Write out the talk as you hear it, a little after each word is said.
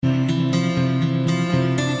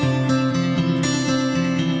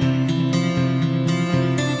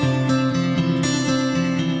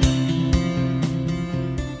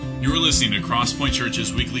listening to Crosspoint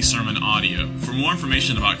Church's weekly sermon audio. For more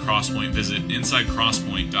information about Crosspoint, visit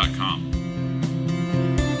insidecrosspoint.com.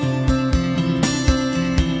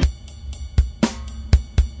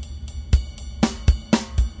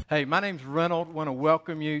 Hey, my name's Reynolds. I want to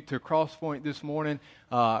welcome you to Crosspoint this morning.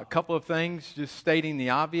 A couple of things, just stating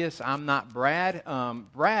the obvious. I'm not Brad.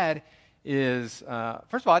 Brad is,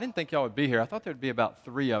 first of all, I didn't think y'all would be here. I thought there'd be about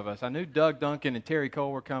three of us. I knew Doug Duncan and Terry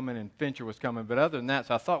Cole were coming and Fincher was coming, but other than that,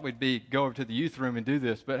 so I thought we'd go over to the youth room and do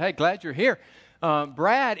this. But hey, glad you're here.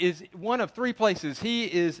 Brad is one of three places. He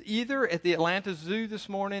is either at the Atlanta Zoo this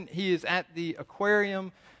morning, he is at the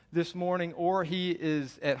aquarium this morning, or he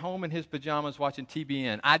is at home in his pajamas watching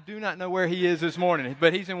TBN. I do not know where he is this morning,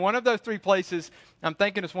 but he's in one of those three places. I'm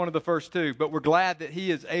thinking it's one of the first two, but we're glad that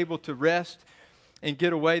he is able to rest and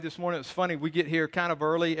get away this morning. It was funny, we get here kind of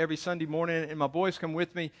early every Sunday morning, and my boys come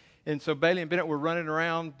with me, and so Bailey and Bennett were running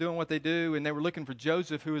around doing what they do, and they were looking for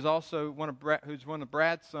Joseph, who is also one of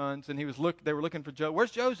Brad's sons, and they were looking for Joe.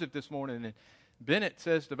 Where's Joseph this morning? And Bennett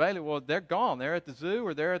says to Bailey, well, they're gone. They're at the zoo,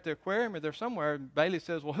 or they're at the aquarium, or they're somewhere. And Bailey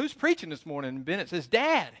says, well, who's preaching this morning? And Bennett says,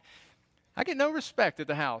 Dad. I get no respect at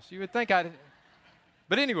the house. You would think I'd...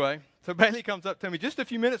 But anyway, so Bailey comes up to me just a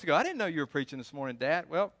few minutes ago. I didn't know you were preaching this morning, Dad.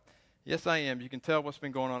 Well, yes, I am. You can tell what's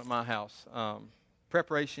been going on at my house.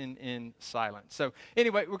 Preparation in silence. So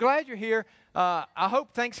anyway, we're glad you're here. I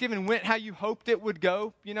hope Thanksgiving went how you hoped it would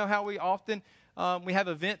go. You know how we often... we have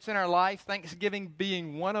events in our life, Thanksgiving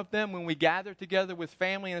being one of them, when we gather together with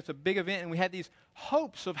family, and it's a big event, and we have these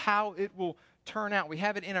hopes of how it will turn out. We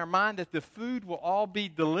have it in our mind that the food will all be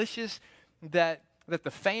delicious, that the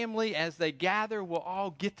family, as they gather, will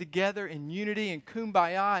all get together in unity and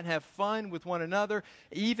kumbaya and have fun with one another,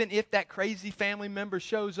 even if that crazy family member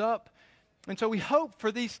shows up. And so we hope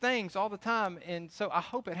for these things all the time, and so I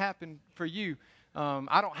hope it happened for you.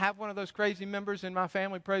 I don't have one of those crazy members in my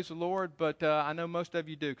family, praise the Lord, but I know most of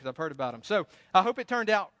you do because I've heard about them. So I hope it turned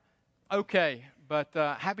out okay, but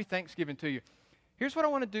happy Thanksgiving to you. Here's what I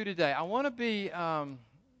want to do today. I want to be,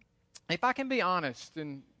 if I can be honest,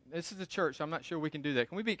 and this is a church, so I'm not sure we can do that.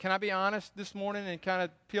 Can I be honest this morning and kind of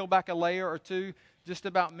peel back a layer or two just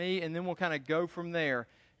about me, and then we'll kind of go from there.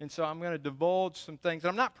 And so I'm going to divulge some things that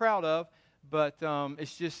I'm not proud of, but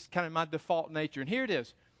it's just kind of my default nature. And here it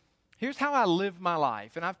is. Here's how I live my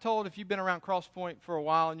life. And I've told, if you've been around Crosspoint for a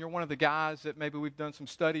while and you're one of the guys that maybe we've done some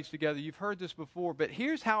studies together, you've heard this before, but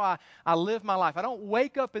here's how I live my life. I don't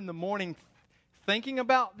wake up in the morning thinking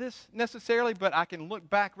about this necessarily, but I can look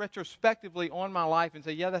back retrospectively on my life and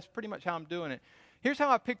say, yeah, that's pretty much how I'm doing it. Here's how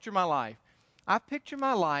I picture my life. I picture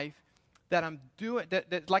my life that I'm doing,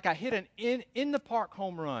 that like I hit an in the park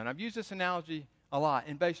home run. I've used this analogy a lot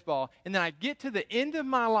in baseball. And then I get to the end of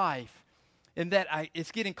my life, and that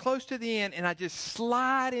it's getting close to the end, and I just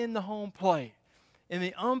slide in the home plate. And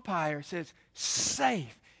the umpire says,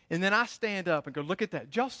 safe. And then I stand up and go, look at that.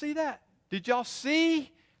 Did y'all see that? Did y'all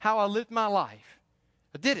see how I lived my life?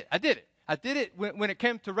 I did it. I did it when it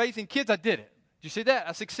came to raising kids. I did it. Did you see that?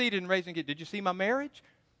 I succeeded in raising kids. Did you see my marriage?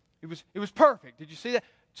 It was perfect. Did you see that?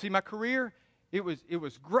 See my career? It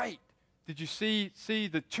was great. Did you see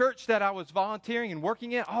the church that I was volunteering and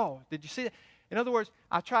working in? Oh, did you see that? In other words,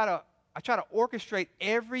 I try to orchestrate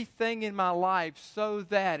everything in my life so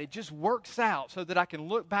that it just works out, so that I can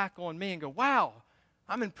look back on me and go, wow,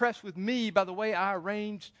 I'm impressed with me by the way I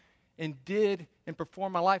arranged and did and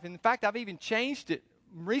performed my life. And in fact, I've even changed it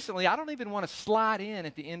recently. I don't even want to slide in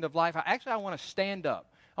at the end of life. I want to stand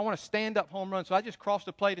up. I want to stand up home run. So I just cross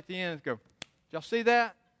the plate at the end and go, did y'all see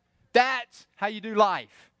that? That's how you do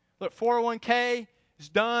life. Look, 401k is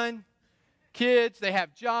done. Kids, they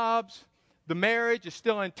have jobs. The marriage is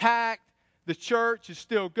still intact. The church is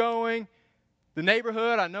still going. The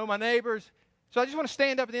neighborhood, I know my neighbors. So I just want to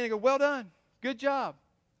stand up at the end and go, well done. Good job.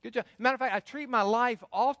 Good job. Matter of fact, I treat my life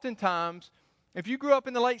oftentimes, if you grew up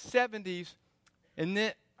in the late 70s and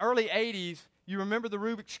the early 80s, you remember the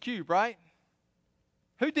Rubik's Cube, right?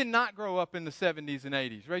 Who did not grow up in the 70s and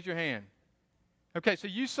 80s? Raise your hand. Okay, so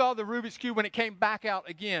you saw the Rubik's Cube when it came back out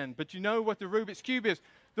again, but you know what the Rubik's Cube is.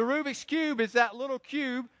 The Rubik's Cube is that little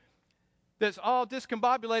cube that's all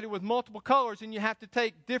discombobulated with multiple colors, and you have to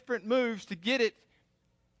take different moves to get it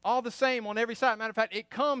all the same on every side. Matter of fact, it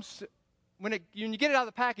comes, when you get it out of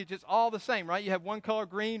the package, it's all the same, right? You have one color,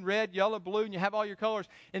 green, red, yellow, blue, and you have all your colors.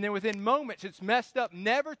 And then within moments, it's messed up,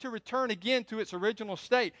 never to return again to its original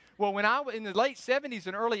state. Well, when I was in the late 70s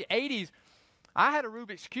and early 80s, I had a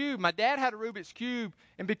Rubik's Cube. My dad had a Rubik's Cube.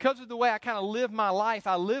 And because of the way I kind of live my life,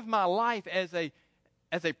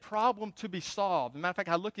 as a problem to be solved. As a matter of fact,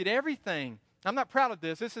 I look at everything I'm not proud of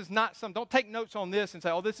this. This is not don't take notes on this and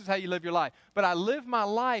say, oh, this is how you live your life. But I live my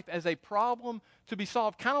life as a problem to be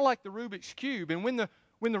solved, kind of like the Rubik's Cube. And when the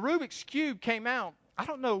Rubik's Cube came out, I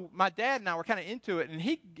don't know, my dad and I were kind of into it, and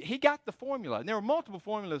he got the formula. And there were multiple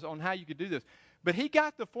formulas on how you could do this. But he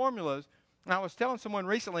got the formulas, and I was telling someone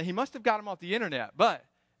recently, he must have got them off the internet. But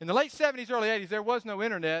in the late 70s, early 80s, there was no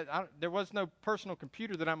internet. There was no personal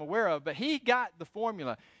computer that I'm aware of. But he got the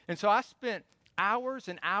formula. And so I spent hours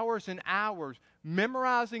and hours and hours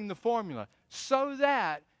memorizing the formula so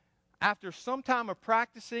that after some time of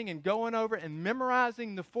practicing and going over and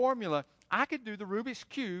memorizing the formula, I could do the Rubik's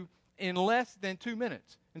Cube in less than 2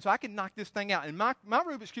 minutes. And so I could knock this thing out. And my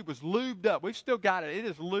Rubik's Cube was lubed up. We've still got it. It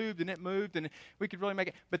is lubed and it moved and we could really make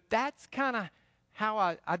it. But that's kind of how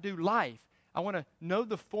I do life. I want to know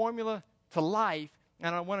the formula to life,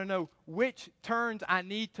 and I want to know which turns I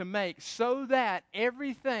need to make so that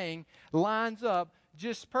everything lines up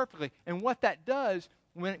just perfectly. And what that does,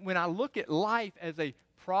 when I look at life as a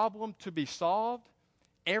problem to be solved,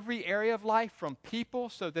 every area of life from people,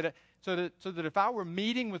 so that if I were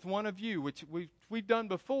meeting with one of you, which we've done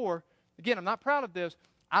before, again, I'm not proud of this,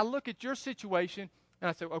 I look at your situation and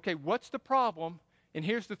I say, okay, what's the problem? And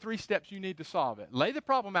here's the 3 steps you need to solve it. Lay the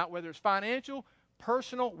problem out, whether it's financial,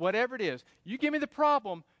 personal, whatever it is. You give me the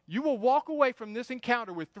problem, you will walk away from this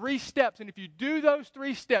encounter with 3 steps. And if you do those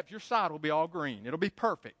 3 steps, your side will be all green. It'll be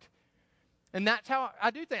perfect. And that's how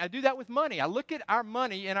I do things. I do that with money. I look at our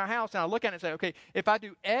money in our house and I look at it and say, okay, if I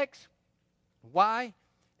do X, Y,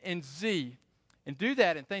 and Z, and do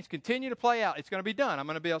that and things continue to play out, it's going to be done. I'm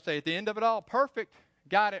going to be able to say at the end of it all, perfect,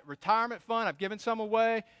 got it, retirement fund, I've given some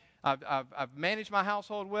away. I've managed my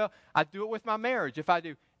household well. I do it with my marriage. If I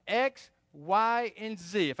do X, Y, and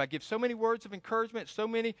Z, if I give so many words of encouragement, so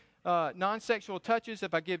many non-sexual touches,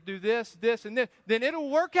 if I do this, this, and this, then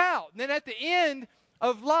it'll work out. And then at the end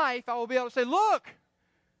of life, I will be able to say, look,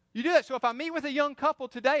 you do that. So if I meet with a young couple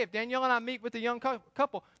today, if Danielle and I meet with a young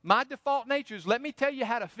couple, my default nature is let me tell you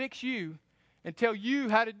how to fix you and tell you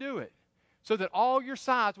how to do it so that all your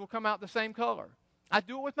sides will come out the same color. I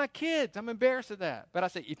do it with my kids. I'm embarrassed of that. But I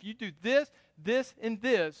say, if you do this, this, and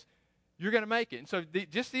this, you're going to make it. And so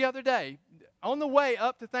just the other day, on the way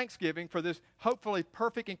up to Thanksgiving for this hopefully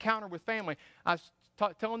perfect encounter with family, I was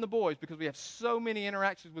telling the boys, because we have so many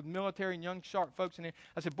interactions with military and young, sharp folks in here,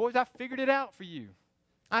 I said, boys, I figured it out for you.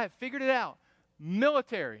 I have figured it out.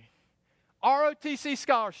 Military, ROTC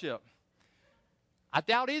scholarship. I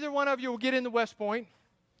doubt either one of you will get into West Point.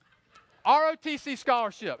 ROTC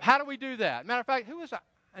scholarship. How do we do that? Matter of fact, who was that?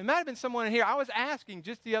 It might have been someone in here. I was asking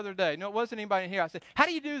just the other day. No, it wasn't anybody in here. I said, how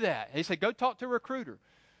do you do that? He said, go talk to a recruiter.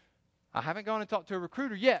 I haven't gone and talked to a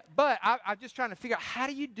recruiter yet, but I'm just trying to figure out how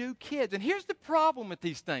do you do kids? And here's the problem with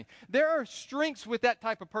these things. There are strengths with that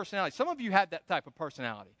type of personality. Some of you have that type of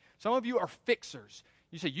personality. Some of you are fixers.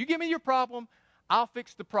 You say, you give me your problem, I'll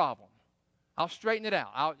fix the problem. I'll straighten it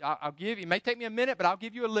out. I'll give you, it may take me a minute, but I'll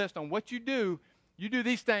give you a list on what you do. You do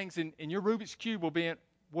these things, and your Rubik's Cube will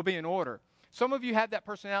be in order. Some of you have that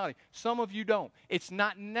personality. Some of you don't. It's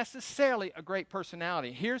not necessarily a great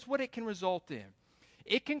personality. Here's what it can result in.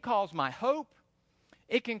 It can cause my hope.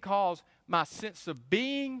 It can cause my sense of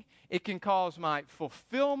being. It can cause my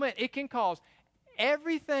fulfillment. It can cause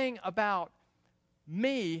everything about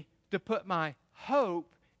me to put my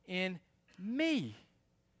hope in me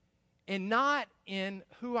and not in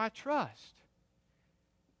who I trust.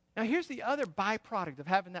 Now, here's the other byproduct of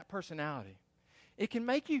having that personality. It can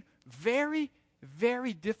make you very,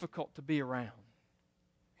 very difficult to be around.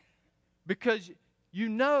 Because you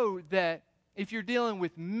know that if you're dealing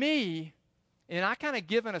with me, and I kind of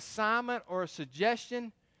give an assignment or a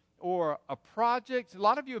suggestion or a project, a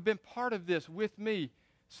lot of you have been part of this with me,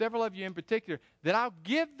 several of you in particular, that I'll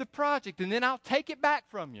give the project and then I'll take it back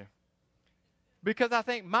from you. Because I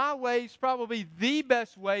think my way is probably the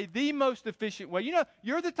best way, the most efficient way. You know,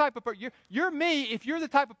 you're the type of person, you're me if you're the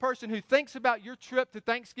type of person who thinks about your trip to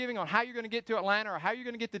Thanksgiving on how you're going to get to Atlanta or how you're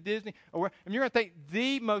going to get to Disney, and you're going to take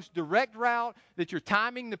the most direct route, that you're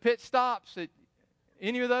timing the pit stops, that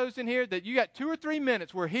any of those in here, that you got 2 or 3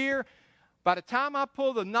 minutes, we're here. By the time I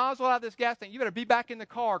pull the nozzle out of this gas tank, you better be back in the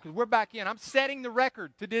car because we're back in. I'm setting the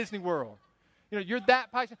record to Disney World. You know, you're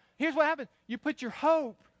that patient. Here's what happens. You put your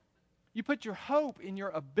hope in your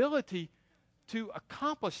ability to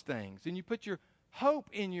accomplish things, and you put your hope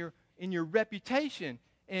in your reputation,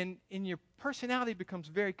 and your personality becomes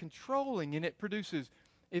very controlling, and it produces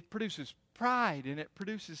pride, and it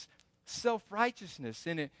produces self-righteousness,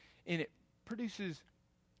 and it produces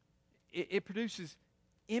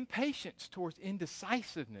impatience towards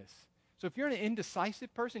indecisiveness. So if you're an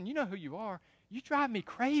indecisive person, you know who you are. You drive me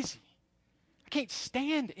crazy. I can't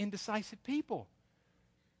stand indecisive people.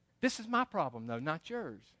 This is my problem, though, not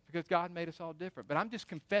yours, because God made us all different. But I'm just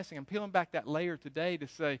confessing, I'm peeling back that layer today to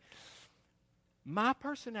say, my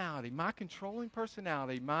personality, my controlling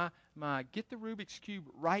personality, my get the Rubik's Cube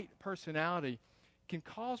right personality can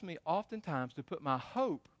cause me oftentimes to put my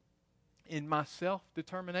hope in my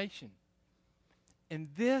self-determination. And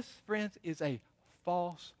this, friends, is a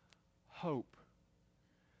false hope.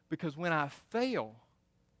 Because when I fail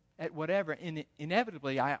at whatever, and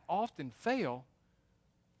inevitably I often fail,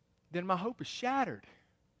 then my hope is shattered.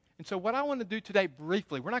 And so what I want to do today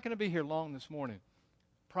briefly, we're not going to be here long this morning,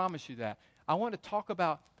 promise you that. I want to talk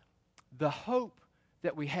about the hope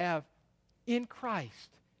that we have in Christ,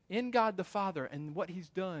 in God the Father, and what He's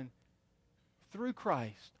done through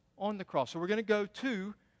Christ on the cross. So we're going to go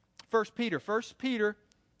to 1 Peter. 1 Peter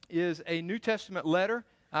is a New Testament letter.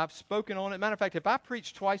 I've spoken on it. Matter of fact, if I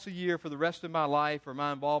preach twice a year for the rest of my life or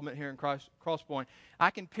my involvement here in Crosspoint, I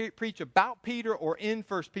can preach about Peter or in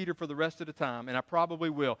 1 Peter for the rest of the time, and I probably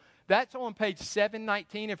will. That's on page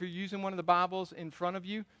 719 if you're using one of the Bibles in front of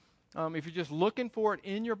you. If you're just looking for it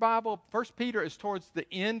in your Bible, 1 Peter is towards the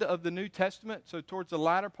end of the New Testament, so towards the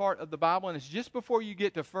latter part of the Bible, and it's just before you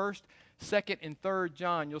get to 1st, 2nd, and 3rd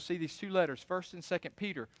John. You'll see these two letters, 1st and 2nd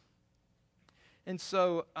Peter. And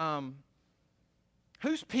so,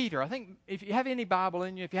 who's Peter? I think if you have any Bible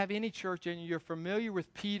in you, if you have any church in you, you're familiar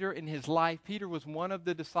with Peter and his life. Peter was one of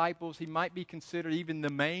the disciples. He might be considered even the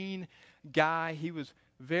main guy. He was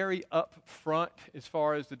very up front as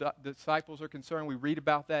far as the disciples are concerned. We read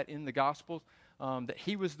about that in the Gospels, that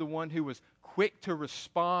he was the one who was quick to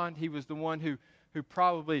respond. He was the one who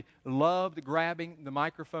probably loved grabbing the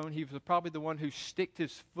microphone. He was probably the one who sticked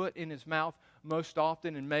his foot in his mouth most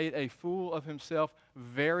often and made a fool of himself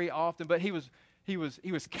very often. But he was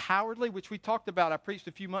cowardly, which we talked about. I preached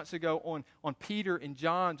a few months ago on Peter and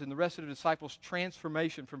John's and the rest of the disciples'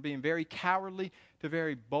 transformation from being very cowardly to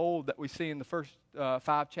very bold that we see in the first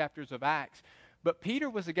 5 chapters of Acts. But Peter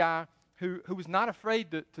was a guy who was not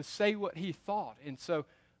afraid to say what he thought. And so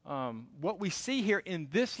what we see here in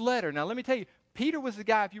this letter, now let me tell you, Peter was the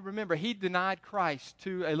guy, if you remember, he denied Christ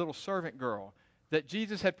to a little servant girl that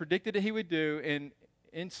Jesus had predicted that he would do, and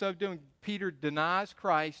in so doing, Peter denies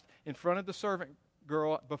Christ in front of the servant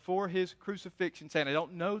girl before his crucifixion, saying, I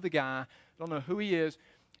don't know the guy, I don't know who he is.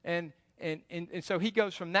 And so he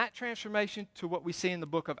goes from that transformation to what we see in the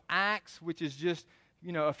book of Acts, which is just,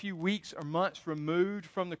 a few weeks or months removed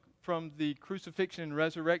from the crucifixion and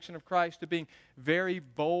resurrection of Christ, to being very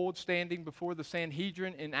bold, standing before the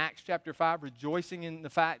Sanhedrin in Acts chapter 5, rejoicing in the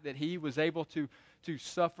fact that he was able to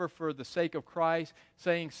suffer for the sake of Christ,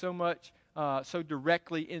 saying so much so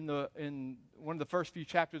directly in one of the first few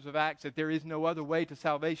chapters of Acts that there is no other way to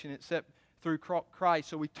salvation except through Christ.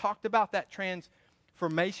 So we talked about that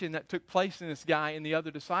transformation that took place in this guy and the other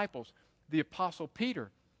disciples, the Apostle Peter.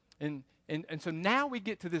 And so now we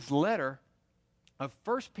get to this letter of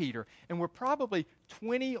 1 Peter, and we're probably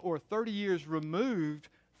 20 or 30 years removed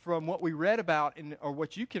from what we read about, or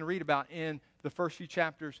what you can read about in the first few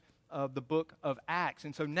chapters of the book of Acts.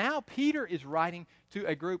 And so now Peter is writing to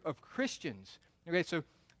a group of Christians. Okay, so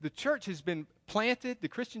the church has been planted, the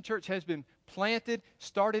Christian church has been planted,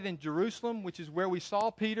 started in Jerusalem, which is where we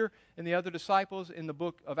saw Peter and the other disciples in the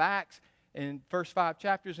book of Acts in first 5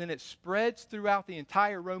 chapters, and it spreads throughout the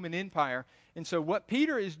entire Roman Empire. And so what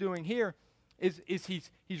Peter is doing here is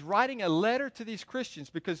he's writing a letter to these Christians,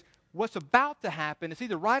 because what's about to happen is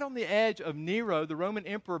either right on the edge of Nero, the Roman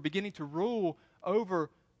emperor, beginning to rule over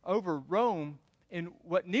Rome. And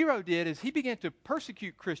what Nero did is he began to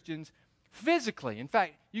persecute Christians physically. In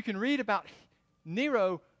fact, you can read about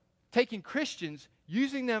Nero taking Christians,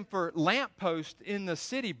 using them for lampposts in the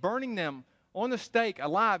city, burning them on the stake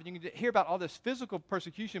alive. You can hear about all this physical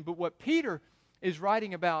persecution. But what Peter is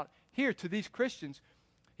writing about here to these Christians,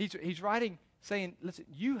 he's writing saying, listen,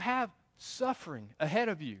 you have suffering ahead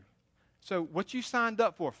of you. So what you signed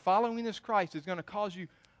up for, following this Christ, is going to cause you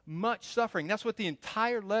much suffering. That's what the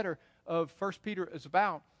entire letter of 1 Peter is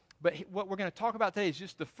about. But what we're going to talk about today is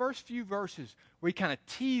just the first few verses where he kind of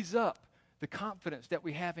tease up the confidence that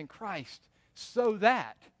we have in Christ so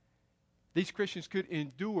that these Christians could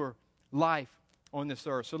endure life on this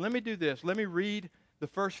earth. So let me do this. Let me read the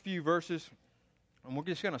first few verses, and we're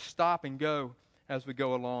just going to stop and go as we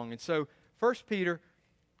go along. And so 1 Peter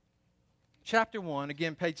chapter 1,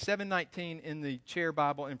 again, page 719 in the chair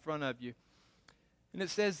Bible in front of you. And it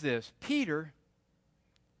says this, Peter,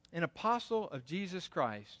 an apostle of Jesus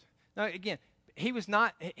Christ. Now, again, he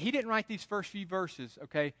didn't write these first few verses,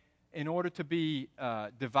 okay, in order to be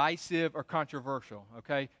divisive or controversial,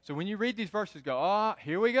 okay? So when you read these verses, go,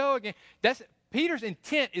 here we go again. Peter's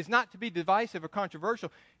intent is not to be divisive or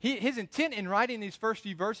controversial. His intent in writing these first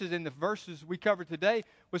few verses and the verses we covered today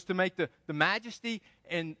was to make the majesty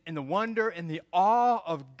and the wonder and the awe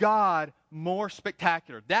of God more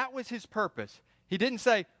spectacular. That was his purpose. He didn't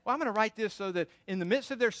say, well, I'm going to write this so that in the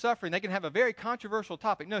midst of their suffering, they can have a very controversial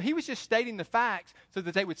topic. No, he was just stating the facts so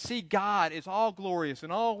that they would see God as all glorious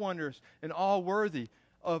and all wondrous and all worthy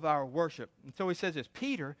of our worship. And so he says this,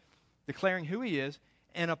 Peter, declaring who he is,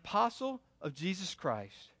 an apostle of Jesus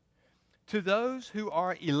Christ, to those who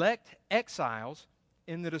are elect exiles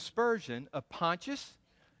in the dispersion of Pontus,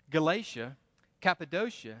 Galatia,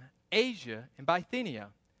 Cappadocia, Asia, and Bithynia,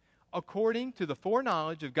 according to the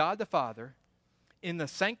foreknowledge of God the Father, in the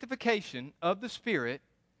sanctification of the Spirit,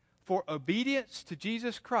 for obedience to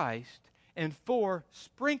Jesus Christ, and for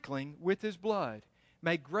sprinkling with his blood.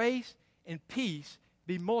 May grace and peace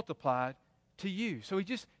be multiplied to you. So he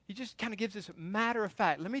just kind of gives this matter of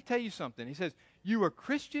fact. Let me tell you something. He says, you are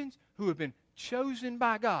Christians who have been chosen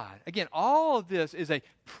by God. Again, all of this is a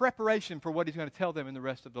preparation for what he's going to tell them in the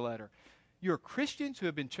rest of the letter. You are Christians who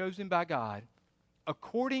have been chosen by God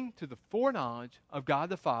according to the foreknowledge of God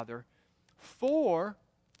the Father, for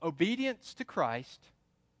obedience to Christ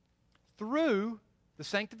through the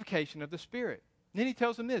sanctification of the Spirit. And then he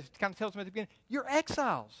tells them this. He kind of tells them at the beginning, you're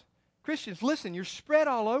exiles. Christians, listen, you're spread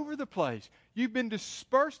all over the place. You've been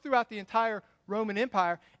dispersed throughout the entire Roman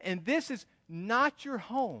Empire, and this is not your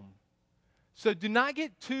home. So do not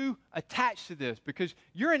get too attached to this, because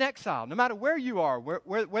you're in exile. No matter where you are,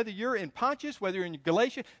 whether you're in Pontus, whether you're in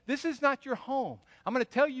Galatia, this is not your home. I'm going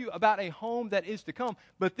to tell you about a home that is to come,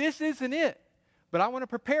 but this isn't it. But I want to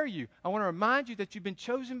prepare you. I want to remind you that you've been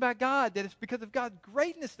chosen by God, that it's because of God's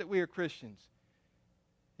greatness that we are Christians.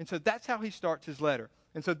 And so that's how he starts his letter.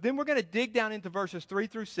 And so then we're going to dig down into verses 3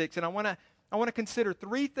 through 6, and I want to consider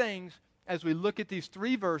three things as we look at these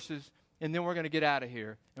three verses, and then we're going to get out of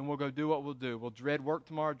here, and we'll go do what we'll do. We'll dread work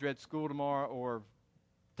tomorrow, dread school tomorrow, or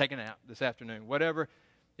take a nap this afternoon, whatever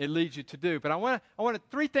it leads you to do. But I want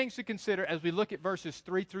three things to consider as we look at verses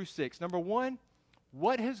 3 through 6. Number one,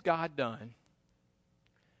 what has God done?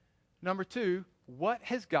 Number two, what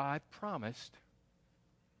has God promised?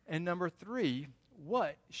 And number three,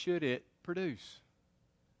 what should it produce?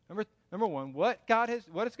 Number one, what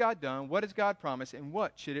has God done? What has God promised? And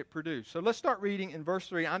what should it produce? So let's start reading in verse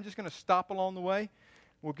 3. I'm just going to stop along the way.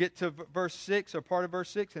 We'll get to verse 6 or part of verse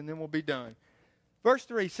 6, and then we'll be done. Verse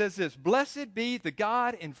 3 says this, blessed be the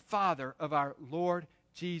God and Father of our Lord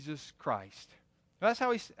Jesus Christ. That's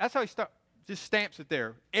how he just stamps it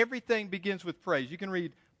there. Everything begins with praise. You can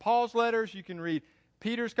read Paul's letters. You can read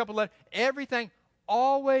Peter's couple letters. Everything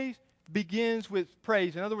always begins with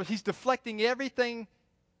praise. In other words, he's deflecting everything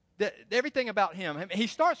about him. He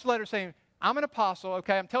starts the letter saying, I'm an apostle,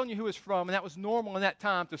 okay, I'm telling you who it's from, and that was normal in that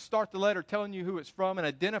time to start the letter telling you who it's from and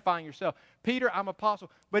identifying yourself. Peter, I'm an apostle.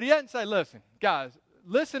 But he doesn't say, listen, guys,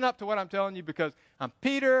 listen up to what I'm telling you because I'm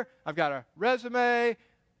Peter, I've got a resume,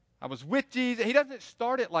 I was with Jesus. He doesn't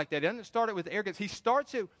start it like that. He doesn't start it with arrogance. He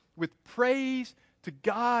starts it with praise to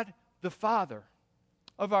God the Father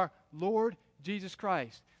of our Lord Jesus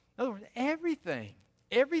Christ. In other words,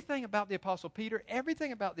 everything about the Apostle Peter,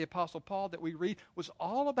 everything about the Apostle Paul that we read was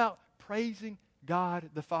all about praising God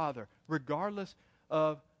the Father, regardless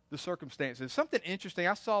of the circumstances. Something interesting,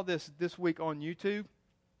 I saw this week on YouTube,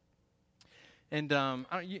 and I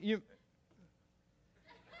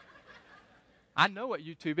know what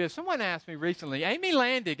YouTube is. Someone asked me recently, Amy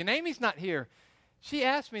Landig, and Amy's not here. She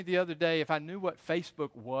asked me the other day if I knew what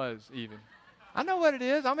Facebook was even. I know what it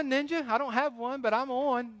is. I'm a ninja. I don't have one, but I'm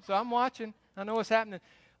on, so I'm watching. I know what's happening.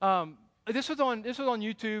 This was on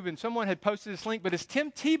YouTube, and someone had posted this link, but it's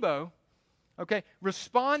Tim Tebow, okay,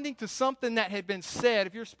 responding to something that had been said.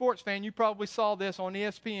 If you're a sports fan, you probably saw this on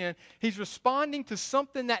ESPN. He's responding to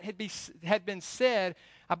something that had been said,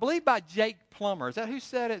 I believe, by Jake Plummer. Is that who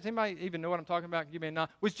said it? Does anybody even know what I'm talking about? Give me a nod.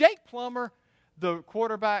 Was Jake Plummer the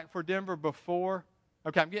quarterback for Denver before?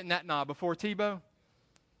 Okay, I'm getting that nod. Before Tebow?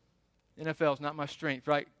 NFL's not my strength,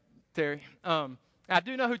 right, Terry? I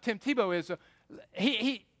do know who Tim Tebow is.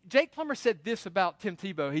 Jake Plummer said this about Tim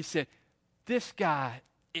Tebow. He said, this guy,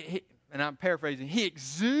 and I'm paraphrasing, he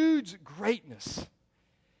exudes greatness.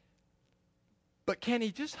 But can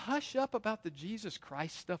he just hush up about the Jesus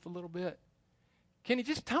Christ stuff a little bit? Can he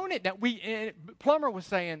just tone it down? Plummer was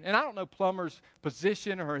saying, and I don't know Plummer's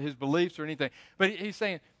position or his beliefs or anything, but he's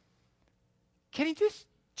saying, can he just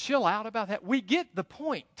chill out about that? We get the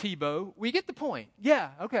point, Tebow. We get the point.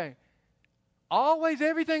 Yeah, okay. Always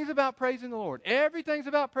everything's about praising the Lord. Everything's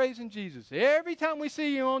about praising Jesus. Every time we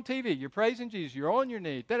see you on TV, you're praising Jesus. You're on your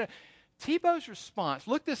knees. Tebow's response,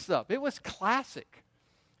 look this up. It was classic.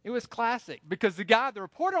 It was classic because the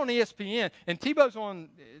reporter on ESPN, and Tebow's on,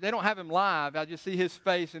 they don't have him live. I just see his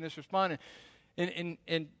face and it's responding.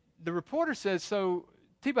 And the reporter says, so,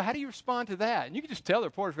 Tebow, how do you respond to that? And you can just tell the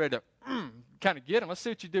reporter's ready to kind of get him. Let's see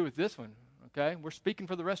what you do with this one, okay? We're speaking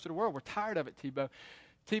for the rest of the world. We're tired of it, Tebow.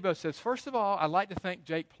 Tebow says, first of all, I'd like to thank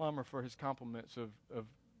Jake Plummer for his compliments of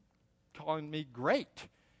calling me great.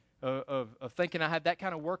 Of thinking I had that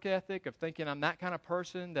kind of work ethic, of thinking I'm that kind of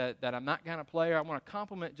person, that I'm that kind of player. I want to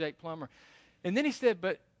compliment Jake Plummer. And then he said,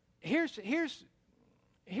 but here's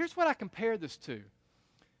what I compare this to.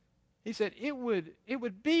 He said, it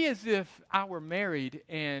would be as if I were married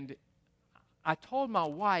and I told my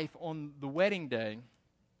wife on the wedding day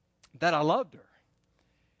that I loved her.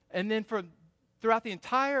 And then throughout the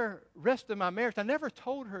entire rest of my marriage, I never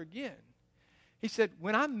told her again. He said,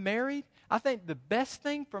 when I'm married, I think the best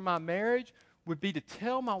thing for my marriage would be to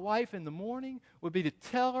tell my wife in the morning, would be to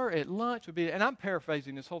tell her at lunch, and I'm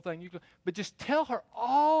paraphrasing this whole thing, but just tell her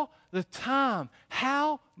all the time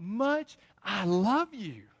how much I love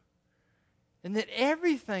you. And that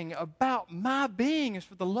everything about my being is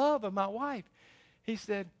for the love of my wife. He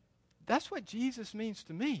said, that's what Jesus means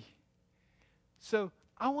to me. So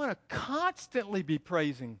I want to constantly be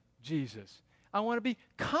praising Jesus. I want to be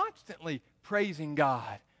constantly praising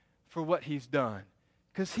God for what he's done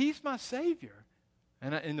because he's my Savior.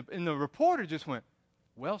 And the reporter just went,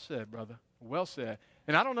 well said, brother, well said.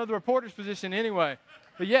 And I don't know the reporter's position anyway.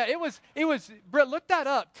 But yeah, it was. Brett, look that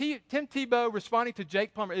up. Tim Tebow responding to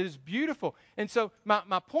Jake Plummer. It is beautiful. And so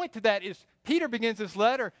my point to that is Peter begins this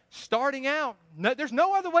letter starting out. There's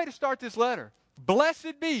no other way to start this letter.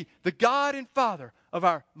 Blessed be the God and Father of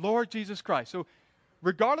our Lord Jesus Christ. So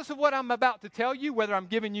regardless of what I'm about to tell you, whether I'm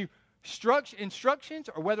giving you instructions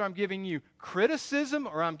or whether I'm giving you criticism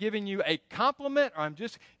or I'm giving you a compliment or I'm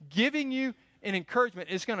just giving you an encouragement,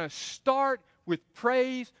 it's going to start with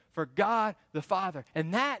praise for God the Father.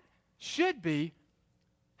 And that should be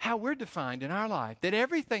how we're defined in our life. That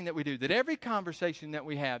everything that we do, that every conversation that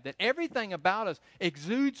we have, that everything about us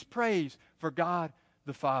exudes praise for God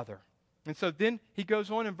the Father. And so then he goes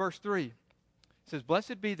on in verse 3. It says,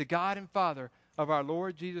 blessed be the God and Father of our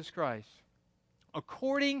Lord Jesus Christ,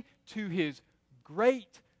 according to his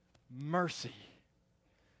great mercy.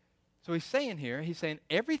 So he's saying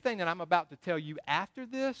everything that I'm about to tell you after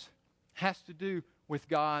this has to do with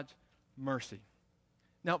God's mercy.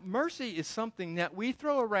 Now, mercy is something that we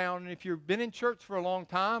throw around, and if you've been in church for a long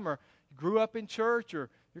time or grew up in church or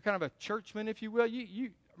you're kind of a churchman, if you will,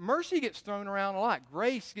 mercy gets thrown around a lot.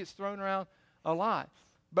 Grace gets thrown around a lot.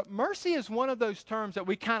 But mercy is one of those terms that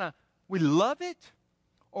we love it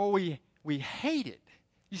or we hate it.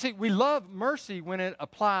 You see, we love mercy when it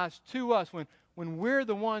applies to us, when we're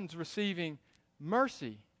the ones receiving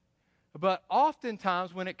mercy. But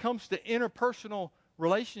oftentimes when it comes to interpersonal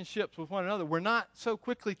relationships with one another, we're not so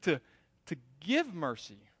quickly to give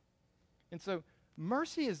mercy. And so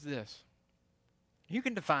mercy is this. You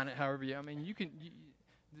can define it however you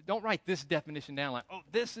don't write this definition down like, oh,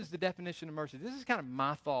 this is the definition of mercy. This is kind of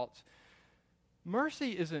my thoughts.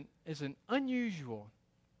 Mercy is an unusual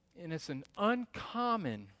and it's an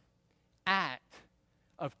uncommon act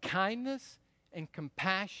of kindness and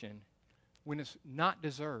compassion when it's not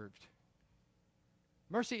deserved.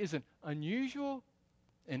 Mercy is an unusual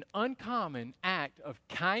and uncommon act of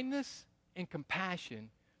kindness and compassion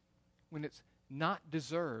when it's not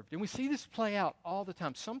deserved. And we see this play out all the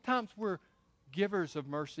time. Sometimes we're givers of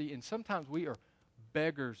mercy, and sometimes we are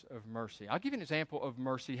beggars of mercy. I'll give you an example of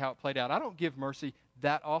mercy, how it played out. I don't give mercy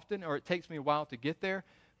that often, or it takes me a while to get there,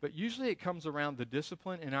 but usually it comes around the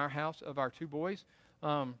discipline in our house of our two boys.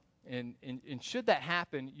 And should that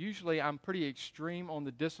happen, usually I'm pretty extreme on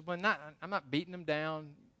the discipline. I'm not beating them down.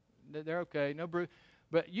 They're okay. No bruise.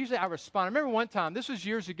 But usually I respond. I remember one time, this was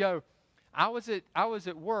years ago, I was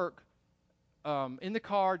at work in the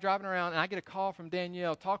car driving around, and I get a call from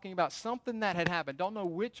Danielle talking about something that had happened. Don't know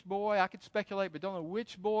which boy. I could speculate, but don't know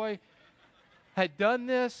which boy had done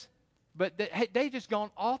this. But they just gone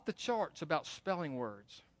off the charts about spelling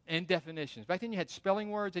words and definitions. Back then you had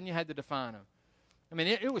spelling words and you had to define them. I mean,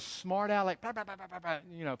 it was smart aleck,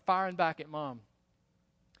 firing back at mom.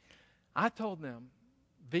 I told them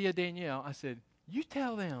via Danielle, I said, you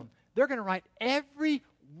tell them they're going to write every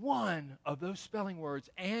one of those spelling words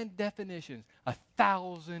and definitions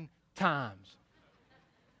 1,000 times.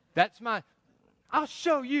 I'll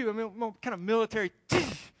show you, I'm kind of military,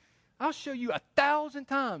 I'll show you 1,000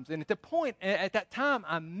 times. And at that time,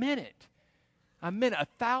 I meant it. I meant it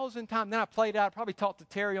 1,000 times. Then I played out. I probably talked to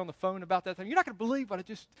Terry on the phone about that thing. You're not going to believe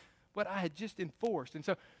what I had just enforced. And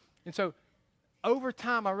so over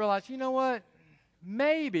time, I realized, you know what?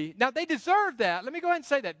 maybe. Now, they deserve that. Let me go ahead and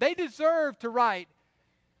say that. They deserve to write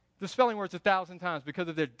the spelling words 1,000 times because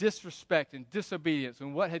of their disrespect and disobedience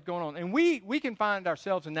and what had gone on. And we can find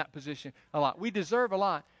ourselves in that position a lot. We deserve a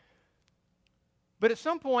lot. But at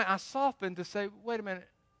some point, I softened to say, wait a minute,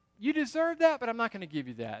 you deserve that, but I'm not going to give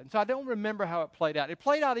you that. And so I don't remember how it played out. It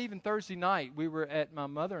played out even Thursday night. We were at my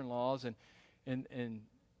mother-in-law's, and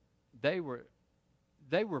they were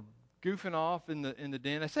goofing off in the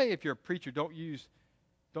den. I say if you're a preacher, don't use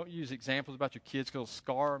examples about your kids because it'll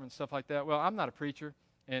scar them and stuff like that. Well, I'm not a preacher,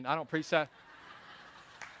 and I don't preach that.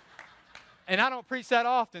 And I don't preach that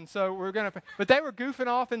often, so we're going to... But they were goofing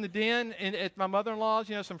off in the den at my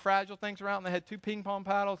mother-in-law's, some fragile things around, and they had 2 ping pong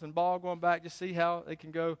paddles and ball going back to see how they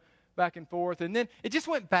can go back and forth. And then it just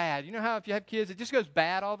went bad. You know how if you have kids, it just goes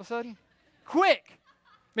bad all of a sudden? Quick!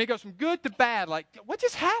 I mean, it goes from good to bad. Like, what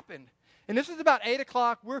just happened? And this was about 8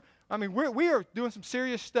 o'clock. We are doing some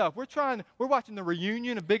serious stuff. We're watching the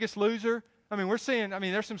reunion of Biggest Loser. I mean,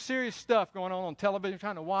 there's some serious stuff going on television,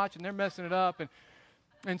 trying to watch, and they're messing it up.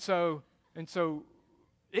 And so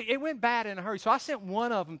it went bad in a hurry. So I sent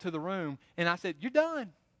one of them to the room, and I said, "You're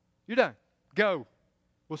done. You're done. Go.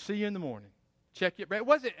 We'll see you in the morning. Check your bread."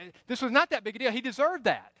 This was not that big a deal. He deserved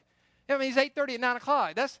that. I mean, he's 8:30 at 9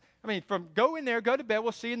 o'clock. From go in there, go to bed,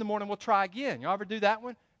 we'll see you in the morning, we'll try again. Y'all ever do that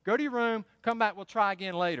one? Go to your room, come back, we'll try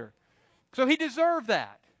again later. So he deserved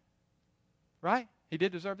that. Right? He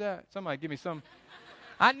did deserve that? Somebody give me some.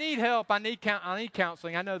 I need help. I need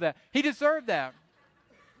counseling. I know that. He deserved that.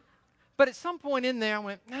 But at some point in there, I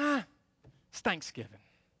went, it's Thanksgiving.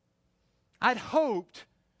 I'd hoped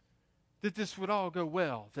that this would all go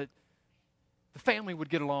well, that the family would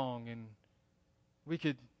get along and we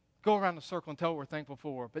could go around the circle and tell what we're thankful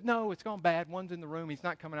for. But no, it's gone bad. One's in the room. He's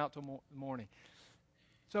not coming out till morning.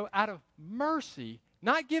 So out of mercy,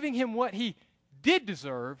 not giving him what he did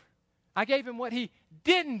deserve, I gave him what he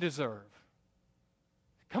didn't deserve.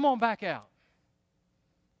 Come on back out.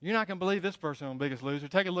 You're not going to believe this person on Biggest Loser.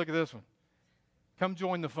 Take a look at this one. Come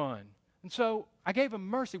join the fun. And so I gave him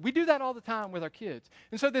mercy. We do that all the time with our kids.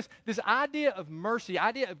 And so this idea of mercy,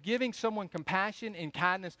 idea of giving someone compassion and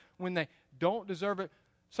kindness when they don't deserve it,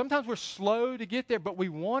 sometimes we're slow to get there, but we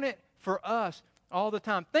want it for us all the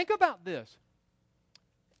time. Think about this.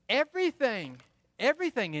 Everything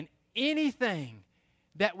and anything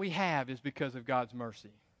that we have is because of God's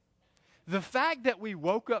mercy. The fact that we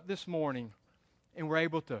woke up this morning and we're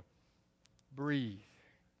able to breathe,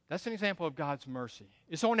 that's an example of God's mercy.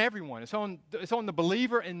 It's on everyone. It's on the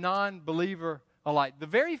believer and non-believer alike. The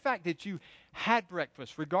very fact that you had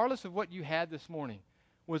breakfast, regardless of what you had this morning,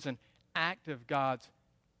 was an act of God's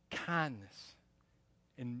kindness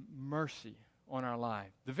and mercy on our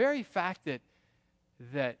life. The very fact that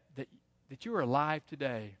you are alive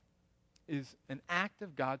today is an act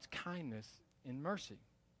of God's kindness and mercy.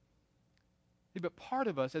 But part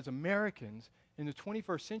of us as Americans in the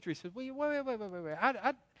 21st century says, wait.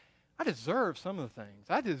 I deserve some of the things.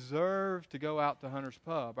 I deserve to go out to Hunter's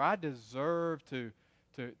Pub, or I deserve to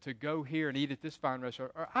go here and eat at this fine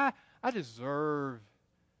restaurant, or I deserve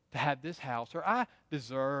to have this house, or I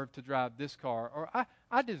deserve to drive this car, or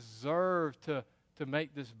I deserve to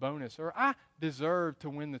make this bonus, or I deserve to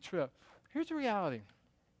win the trip. Here's the reality.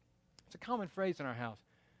 It's a common phrase in our house.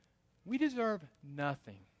 We deserve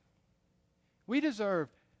nothing. We deserve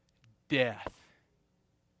death.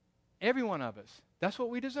 Every one of us. That's what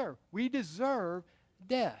we deserve. We deserve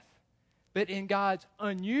death. But in God's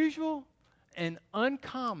unusual and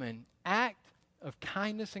uncommon act of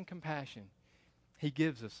kindness and compassion, He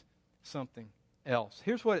gives us something else.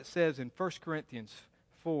 Here's what it says in 1 Corinthians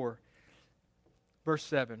 4, verse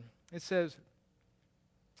 7. It says,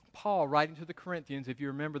 Paul, writing to the Corinthians, if you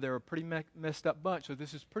remember, they were a pretty messed up bunch, so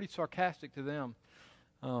this is pretty sarcastic to them.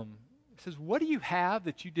 It says, what do you have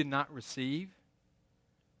that you did not receive?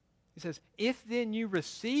 He says, if then you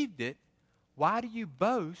received it, why do you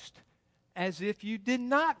boast as if you did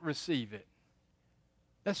not receive it?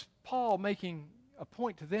 That's Paul making a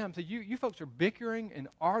point to them. So you folks are bickering and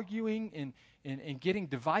arguing and getting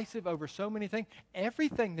divisive over so many things.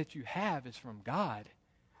 Everything that you have is from God.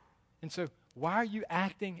 And so why are you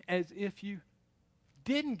acting as if you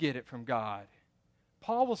didn't get it from God?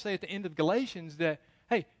 Paul will say at the end of Galatians that,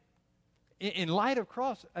 hey, in light of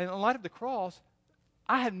the cross,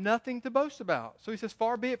 I have nothing to boast about. So he says,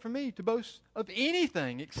 far be it from me to boast of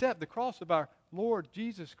anything except the cross of our Lord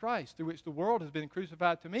Jesus Christ, through which the world has been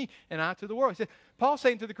crucified to me and I to the world. He said, Paul's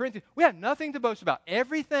saying to the Corinthians, we have nothing to boast about.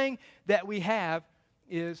 Everything that we have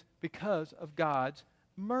is because of God's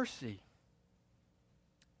mercy.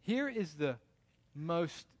 Here is the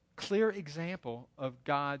most clear example of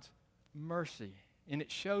God's mercy. and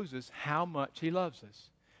it shows us how much He loves us.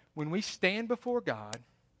 When we stand before God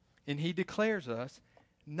and He declares us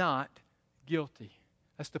not guilty.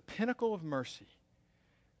 That's the pinnacle of mercy.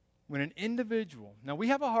 When an individual, now we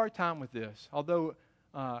have a hard time with this, although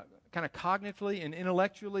kind of cognitively and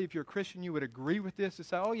intellectually, if you're a Christian, you would agree with this and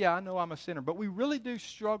say, oh yeah, I know I'm a sinner. But we really do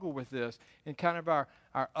struggle with this in kind of our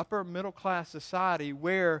upper middle class society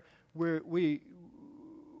where we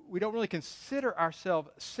don't really consider ourselves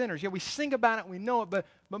sinners. Yeah, we sing about it, we know it, but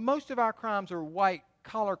most of our crimes are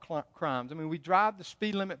white-collar crimes. I mean, we drive the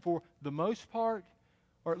speed limit for the most part,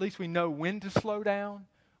 or at least we know when to slow down,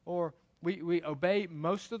 or we obey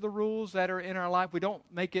most of the rules that are in our life. We don't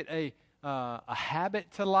make it a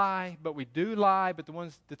habit to lie, but we do lie, but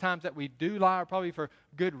the times that we do lie are probably for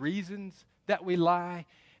good reasons that we lie.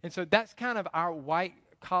 And so that's kind of our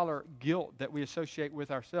white-collar guilt that we associate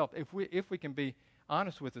with ourselves, if we can be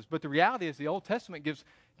honest with us. But the reality is the Old Testament gives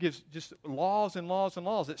just laws and laws and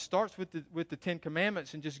laws. It starts with the Ten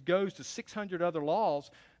Commandments and just goes to 600 other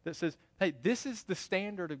laws that says, hey, this is the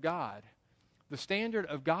standard of God. The standard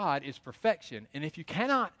of God is perfection. And if you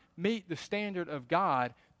cannot meet the standard of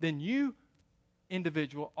God, then you,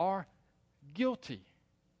 individual, are guilty.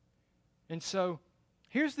 And so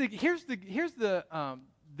here's the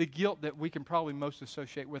guilt that we can probably most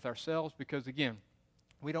associate with ourselves, because again,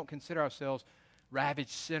 we don't consider ourselves ravaged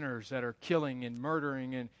sinners that are killing and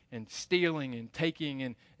murdering and stealing and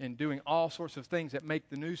taking and doing all sorts of things that make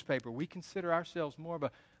the newspaper. We consider ourselves more of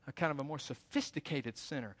a kind of a more sophisticated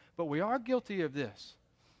sinner. But we are guilty of this.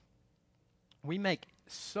 We make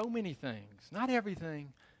so many things, not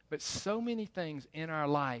everything, but so many things in our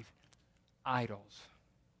life idols.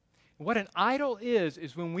 What an idol is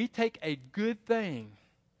when we take a good thing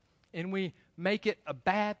and we make it a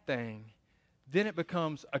bad thing, then it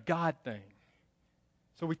becomes a God thing.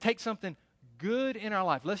 So we take something good in our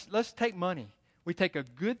life. Let's take money. We take a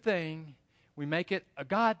good thing, we make it a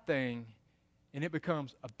God thing, and it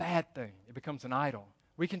becomes a bad thing. It becomes an idol.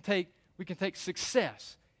 We can take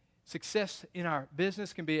success. Success in our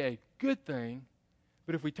business can be a good thing,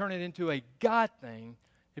 but if we turn it into a God thing,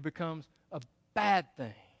 it becomes a bad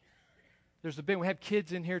thing. We have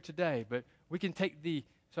kids in here today, but we can take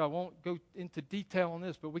so I won't go into detail on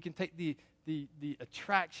this, but we can take the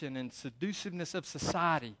attraction and seductiveness of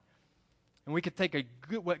society, and we can take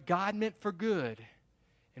what God meant for good,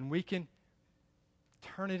 and we can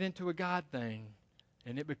turn it into a God thing,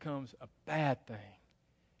 and it becomes a bad thing.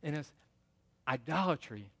 And it's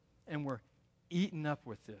idolatry, and we're eaten up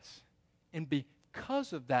with this. And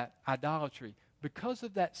because of that idolatry, because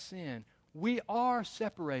of that sin, we are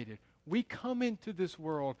separated. We come into this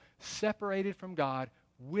world separated from God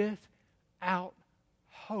without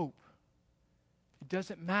hope. It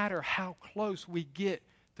doesn't matter how close we get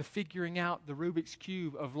to figuring out the Rubik's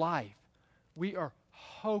Cube of life. We are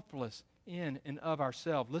hopeless in and of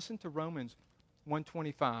ourselves. Listen to Romans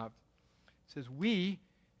 1:25. It says, we,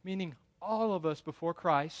 meaning all of us before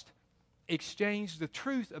Christ, exchanged the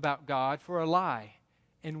truth about God for a lie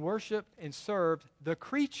and worshiped and served the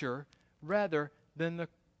creature rather than the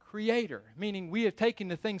Creator. Meaning we have taken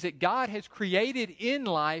the things that God has created in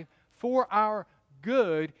life for our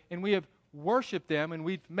good, and we have worshiped them, and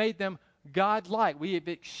we've made them God-like. We have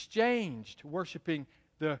exchanged worshiping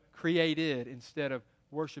the created instead of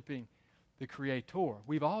worshiping the Creator.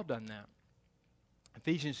 We've all done that.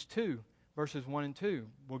 Ephesians 2, verses 1 and 2.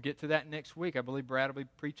 We'll get to that next week. I believe Brad will be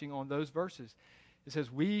preaching on those verses. It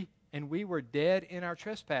says, we were dead in our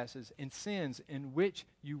trespasses and sins in which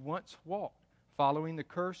you once walked, following the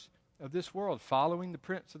curse of this world, following the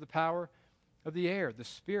prince of the power of the air, the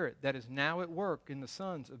spirit that is now at work in the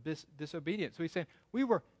sons of disobedience. So he's saying we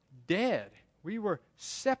were dead. We were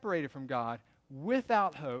separated from God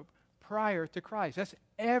without hope prior to Christ. That's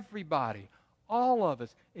everybody. All of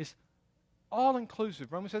us. Is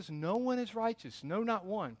all-inclusive. Romans says no one is righteous. No, not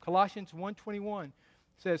one. Colossians 1:21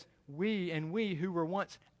 says we who were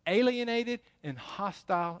once alienated and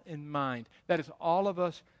hostile in mind. That is all of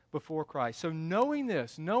us before Christ. So knowing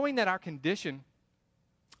this, knowing that our condition,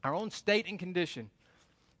 our own state and condition,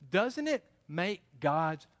 doesn't it make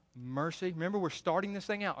God's mercy? Remember, we're starting this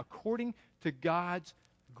thing out according to God's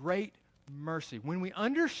great mercy. When we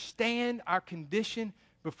understand our condition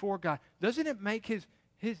before God, doesn't it make His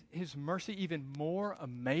mercy even more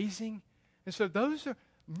amazing? And so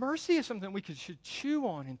mercy is something we should chew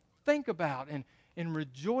on and think about and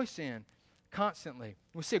rejoice in constantly.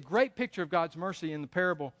 We see a great picture of God's mercy in the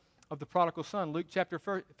parable of the prodigal son, Luke chapter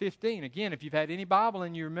 15. Again, if you've had any Bible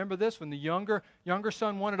and you remember this, when the younger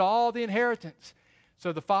son wanted all the inheritance.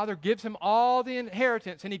 So the father gives him all the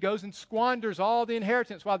inheritance, and he goes and squanders all the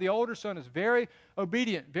inheritance while the older son is very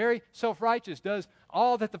obedient, very self-righteous, does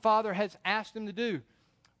all that the father has asked him to do.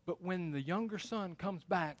 But when the younger son comes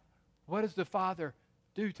back, what does the father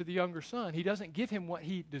do to the younger son? He doesn't give him what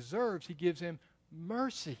he deserves. He gives him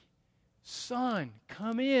mercy. Son,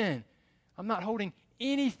 come in. I'm not holding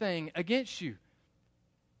anything against you.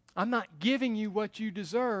 I'm not giving you what you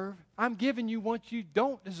deserve. I'm giving you what you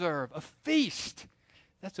don't deserve. A feast.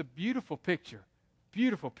 That's a beautiful picture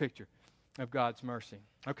of God's mercy.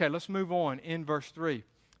 Okay, let's move on. In verse 3, it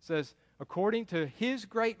says, according to his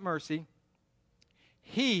great mercy,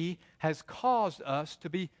 he has caused us to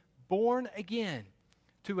be born again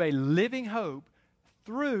to a living hope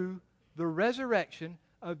through the resurrection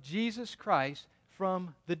of Jesus Christ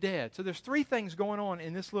from the dead. So there's three things going on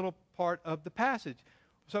in this little part of the passage.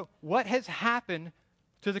 So what has happened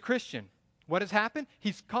to the Christian? What has happened?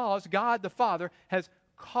 He's caused, God the Father has,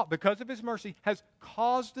 because of his mercy, has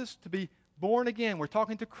caused us to be born again. We're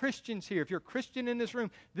talking to Christians here. If you're a Christian in this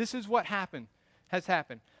room, this is what has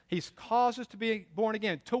happened. He's caused us to be born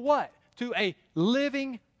again. To what? To a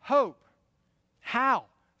living hope. How?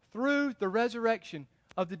 Through the resurrection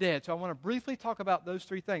of the dead. So I want to briefly talk about those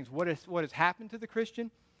three things. What has happened to the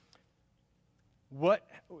Christian? What,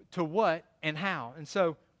 and how. And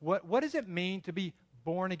so what does it mean to be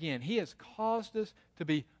born again? He has caused us to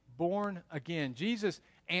be born again. Jesus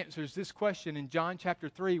answers this question in John chapter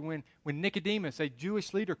 3 when Nicodemus, a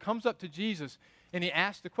Jewish leader, comes up to Jesus and he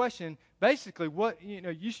asks the question, basically,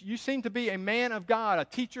 you seem to be a man of God, a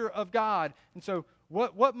teacher of God. And so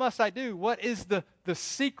what must I do? What is the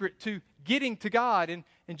secret to getting to God? And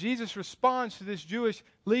Jesus responds to this Jewish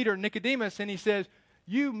leader, Nicodemus, and he says,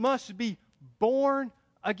 you must be born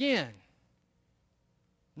again.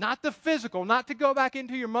 Not the physical, not to go back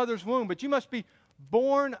into your mother's womb, but you must be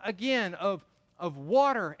born again of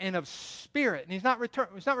water and of spirit. And he's not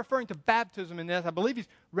referring to baptism in this. I believe he's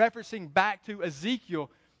referencing back to Ezekiel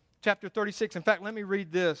chapter 36. In fact, let me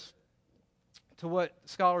read this to what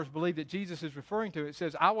scholars believe that Jesus is referring to. It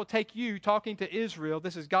says, I will take you, talking to Israel.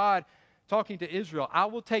 This is God talking to Israel. I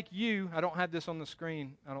will take you. I don't have this on the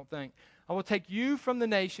screen, I don't think. I will take you from the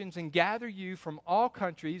nations and gather you from all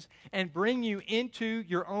countries and bring you into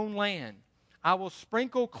your own land. I will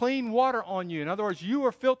sprinkle clean water on you. In other words, you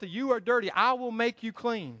are filthy, you are dirty. I will make you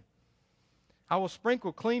clean. I will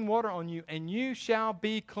sprinkle clean water on you, and you shall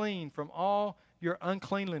be clean from all your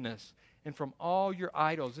uncleanliness and from all your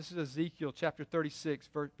idols. This is Ezekiel chapter 36,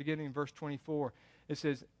 beginning in verse 24. It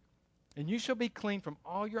says, and you shall be clean from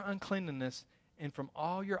all your uncleanliness and from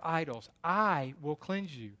all your idols. I will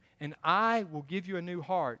cleanse you, and I will give you a new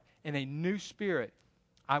heart, and a new spirit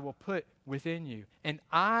I will put within you. And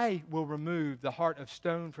I will remove the heart of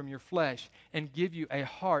stone from your flesh and give you a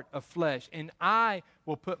heart of flesh. And I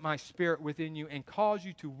will put my spirit within you and cause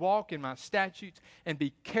you to walk in my statutes and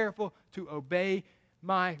be careful to obey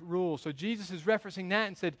my rules. So Jesus is referencing that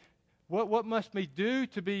and said, what must we do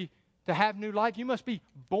to have new life? You must be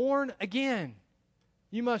born again.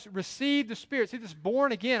 You must receive the Spirit. See, this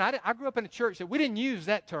born again, I grew up in a church that we didn't use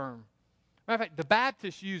that term. Matter of fact, the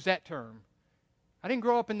Baptists use that term. I didn't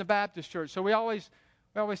grow up in the Baptist church, so we always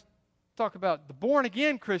talk about the born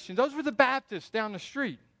again Christians. Those were the Baptists down the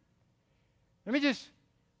street. You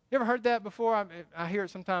ever heard that before? I hear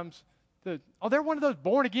it sometimes. They're one of those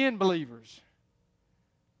born again believers.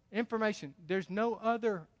 Information, there's no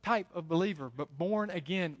other type of believer but born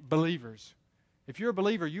again believers. If you're a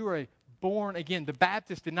believer, you are a born again. The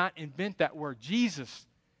Baptists did not invent that word. Jesus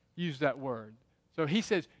used that word. So he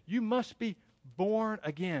says, you must be born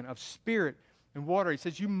again of spirit and water. He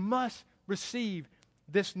says, you must receive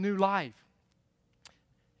this new life.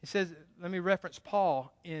 He says, let me reference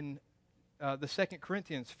Paul in the 2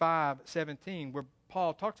 Corinthians 5:17, where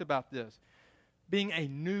Paul talks about this. Having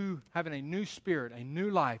a new spirit, a new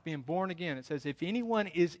life, being born again. It says, if anyone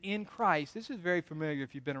is in Christ, this is very familiar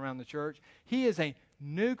if you've been around the church, he is a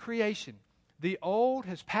new creation. The old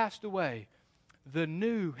has passed away. The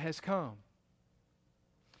new has come.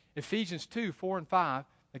 Ephesians 2:4 and 5,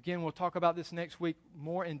 again, we'll talk about this next week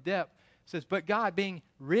more in depth, says, but God, being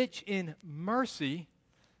rich in mercy,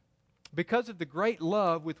 because of the great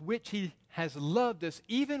love with which he has loved us,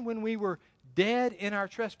 even when we were dead in our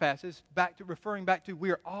trespasses, referring back to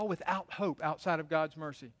we are all without hope outside of God's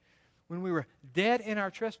mercy. When we were dead in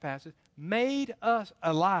our trespasses, made us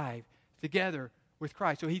alive together with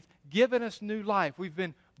Christ. So he's given us new life. We've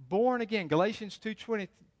been born again. Galatians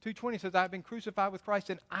 2:20 says, I've been crucified with Christ,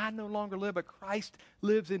 and I no longer live, but Christ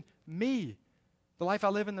lives in me. The life I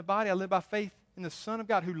live in the body, I live by faith in the Son of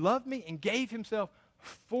God who loved me and gave himself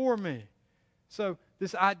for me. So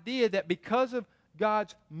this idea that because of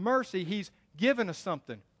God's mercy, He's given us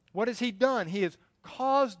something. What has He done? He has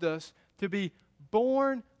caused us to be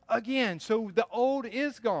born again. So the old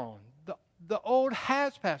is gone. The old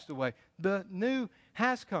has passed away. The new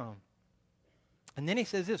has come. And then He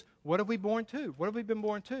says this, what have we born to? What have we been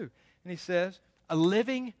born to? And He says, a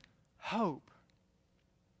living hope.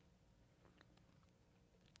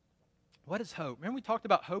 What is hope? Remember we talked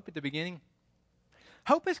about hope at the beginning?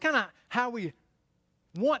 Hope is kind of how we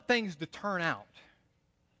want things to turn out.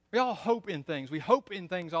 We all hope in things. We hope in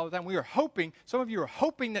things all the time. We are hoping, some of you are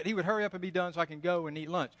hoping that He would hurry up and be done so I can go and eat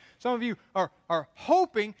lunch. Some of you are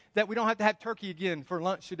hoping that we don't have to have turkey again for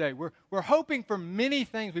lunch today. We're hoping for many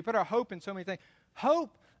things. We put our hope in so many things.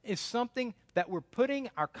 Hope is something that we're putting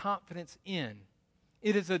our confidence in.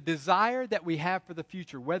 It is a desire that we have for the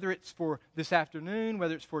future, whether it's for this afternoon,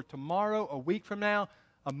 whether it's for tomorrow, a week from now,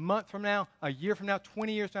 a month from now, a year from now,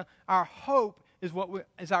 20 years from now. Our hope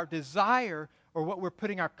is our desire or what we're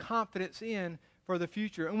putting our confidence in for the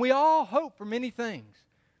future. And we all hope for many things.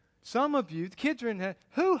 Some of you, the kids are in there,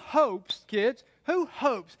 who hopes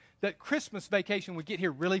that Christmas vacation would get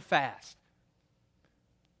here really fast?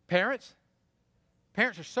 Parents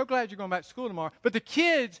are so glad you're going back to school tomorrow, but the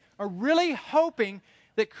kids are really hoping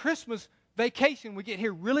that Christmas vacation would get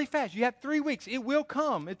here really fast. You have 3 weeks. It will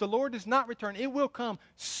come. If the Lord does not return, it will come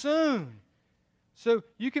soon. So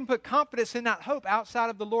you can put confidence in that hope outside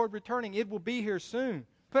of the Lord returning. It will be here soon.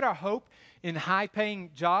 Put our hope in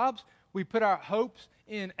high-paying jobs. We put our hopes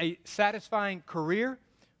in a satisfying career.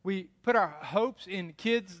 We put our hopes in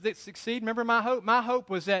kids that succeed. Remember my hope? My hope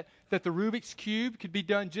was that the Rubik's Cube could be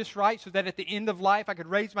done just right so that at the end of life I could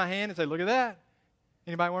raise my hand and say, look at that.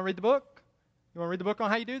 Anybody want to read the book? You want to read the book on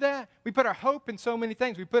how you do that? We put our hope in so many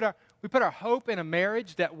things. We put our hope in a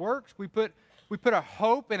marriage that works. We put our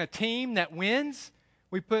hope in a team that wins.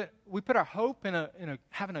 We put our hope in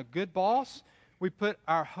having a good boss. We put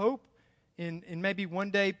our hope in maybe one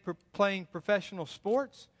day playing professional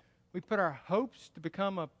sports. We put our hopes to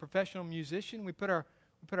become a professional musician. We put our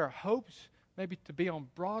hopes maybe to be on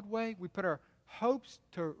Broadway. We put our hopes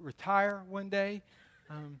to retire one day.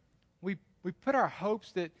 We put our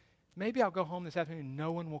hopes that maybe I'll go home this afternoon and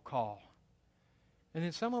no one will call. And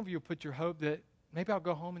then some of you put your hope that maybe I'll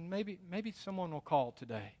go home and maybe someone will call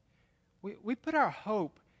today. We put our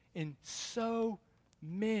hope in so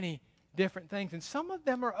many different things, and some of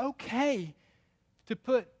them are okay to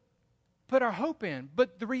put our hope in.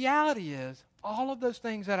 But the reality is, all of those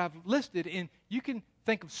things that I've listed, and you can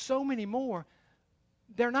think of so many more,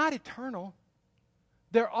 they're not eternal.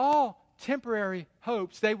 They're all temporary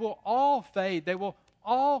hopes. They will all fade. They will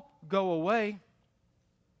all go away.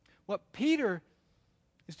 What Peter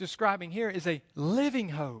is describing here is a living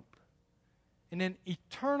hope and an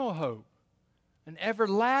eternal hope, an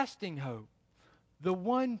everlasting hope, the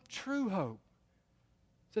one true hope.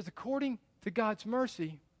 It says, according to God's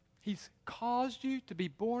mercy, He's caused you to be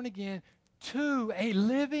born again to a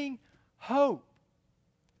living hope.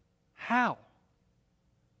 How?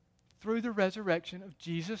 Through the resurrection of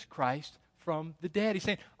Jesus Christ from the dead. He's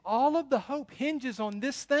saying all of the hope hinges on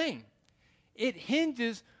this thing. It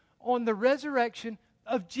hinges on the resurrection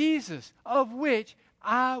of Jesus, of which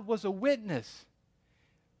I was a witness.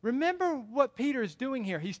 Remember what Peter is doing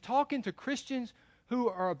here. He's talking to Christians who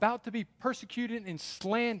are about to be persecuted and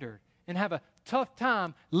slandered and have a tough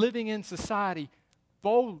time living in society,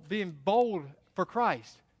 being bold for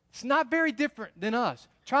Christ. It's not very different than us.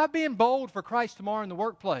 Try being bold for Christ tomorrow in the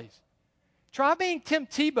workplace. Try being Tim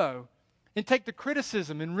Tebow and take the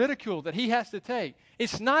criticism and ridicule that he has to take.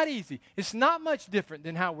 It's not easy. It's not much different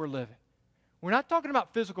than how we're living. We're not talking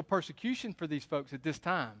about physical persecution for these folks at this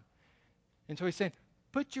time. And so he's saying,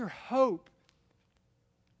 put your hope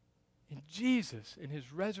in Jesus, in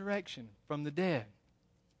His resurrection from the dead.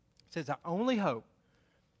 It says our only hope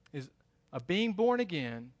is of being born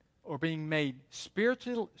again or being made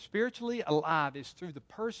spiritually alive is through the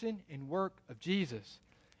person and work of Jesus.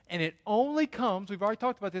 And it only comes, we've already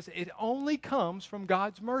talked about this, it only comes from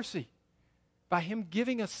God's mercy. By Him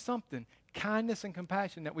giving us something, kindness and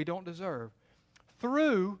compassion that we don't deserve,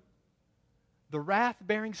 through the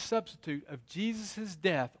wrath-bearing substitute of Jesus'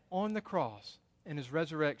 death on the cross and His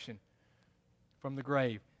resurrection from the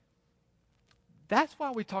grave. That's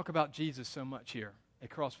why we talk about Jesus so much here at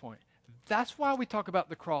Crosspoint. That's why we talk about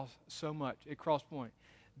the cross so much at Crosspoint.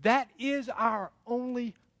 That is our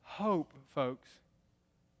only hope, folks.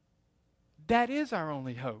 That is our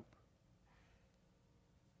only hope.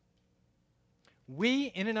 We,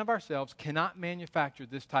 in and of ourselves, cannot manufacture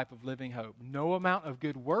this type of living hope. No amount of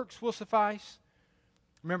good works will suffice.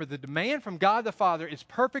 Remember, the demand from God the Father is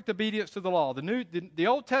perfect obedience to the law. The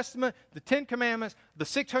Old Testament, the Ten Commandments, the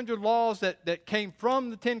 600 laws that came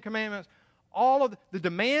from the Ten Commandments, all of the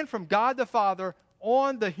demand from God the Father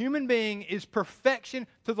on the human being is perfection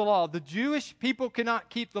to the law. The Jewish people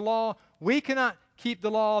cannot keep the law. We cannot keep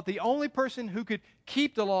the law. The only person who could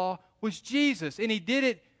keep the law was Jesus, and He did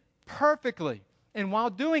it perfectly. And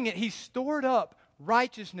while doing it, He stored up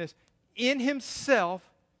righteousness in Himself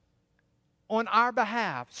on our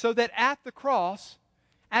behalf, so that at the cross,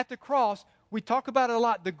 we talk about it a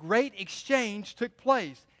lot, the great exchange took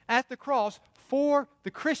place at the cross for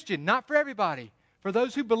the Christian, not for everybody. For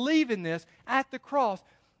those who believe in this, at the cross,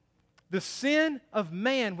 the sin of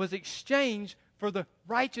man was exchanged for the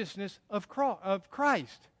righteousness of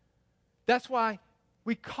Christ. That's why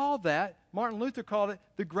we call that, Martin Luther called it,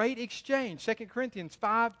 the great exchange. 2 Corinthians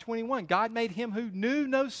 5:21, God made Him who knew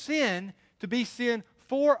no sin to be sin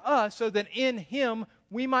for us, so that in Him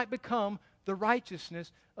we might become the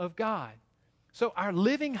righteousness of God. So our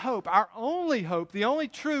living hope, our only hope, the only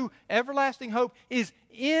true everlasting hope is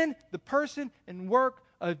in the person and work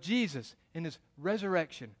of Jesus in His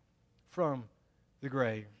resurrection from the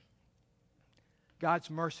grave. God's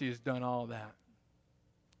mercy has done all that.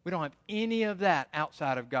 We don't have any of that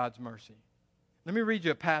outside of God's mercy. Let me read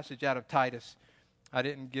you a passage out of Titus. I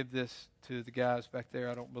didn't give this to the guys back there,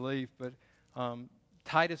 I don't believe, but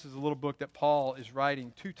Titus is a little book that Paul is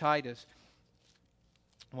writing to Titus,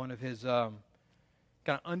 one of his kind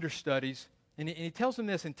of understudies. And he tells him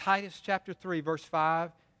this in Titus chapter 3, verse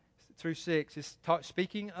 5 through 6. It's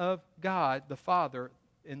speaking of God, the Father,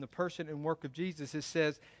 in the person and work of Jesus. It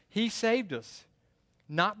says, He saved us,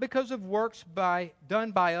 not because of works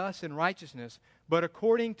done by us in righteousness, but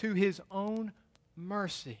according to His own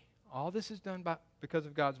mercy. All this is done because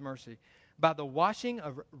of God's mercy. By the washing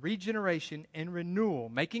of regeneration and renewal,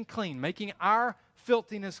 making clean, making our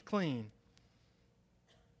filthiness clean.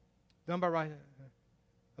 Done by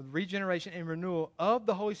regeneration and renewal of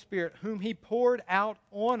the Holy Spirit, whom He poured out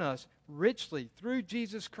on us richly through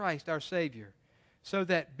Jesus Christ our Savior, so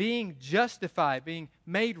that being justified, being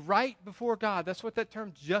made right before God, that's what that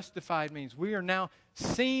term justified means. We are now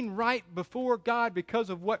seen right before God because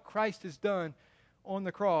of what Christ has done on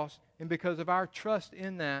the cross, and because of our trust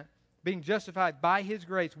in that, being justified by His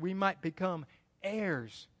grace, we might become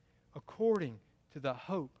heirs according to the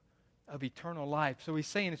hope of eternal life. So he's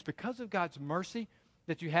saying it's because of God's mercy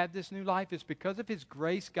that you have this new life. It's because of His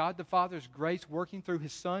grace, God the Father's grace, working through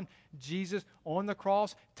His Son, Jesus, on the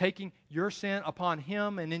cross, taking your sin upon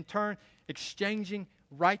Him, and in turn exchanging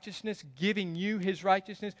righteousness, giving you His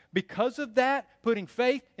righteousness. Because of that, putting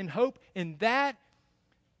faith and hope in that,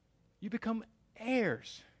 you become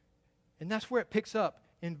heirs. And that's where it picks up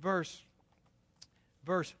in verse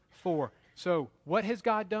 4. So what has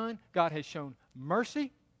God done? God has shown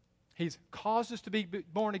mercy. He's caused us to be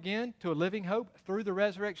born again to a living hope through the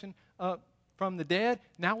resurrection from the dead.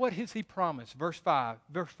 Now what has He promised? Verse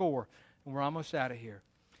 4, and we're almost out of here.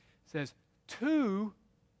 It says, to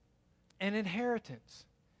an inheritance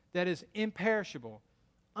that is imperishable,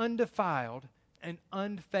 undefiled, and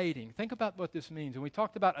unfading. Think about what this means. And we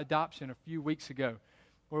talked about adoption a few weeks ago,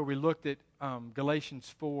 where we looked at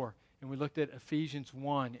Galatians 4, and we looked at Ephesians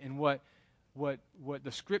 1, and what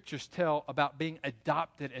the Scriptures tell about being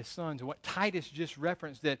adopted as sons, and what Titus just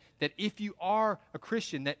referenced, that if you are a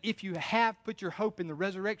Christian, that if you have put your hope in the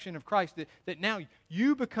resurrection of Christ, that now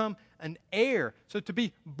you become an heir. So to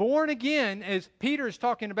be born again, as Peter is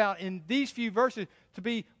talking about in these few verses, to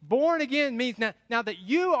be born again means now that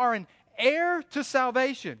you are an heir to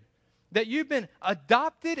salvation, that you've been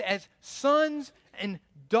adopted as sons and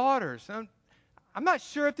daughters. I'm not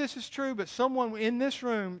sure if this is true, but someone in this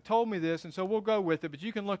room told me this, and so we'll go with it, but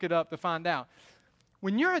you can look it up to find out.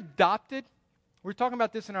 When you're adopted, we're talking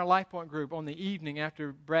about this in our Life Point group on the evening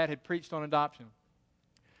after Brad had preached on adoption.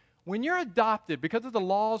 When you're adopted, because of the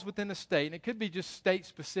laws within the state, and it could be just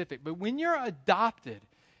state-specific, but when you're adopted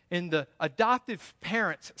and the adoptive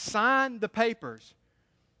parents sign the papers,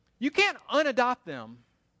 you can't unadopt them,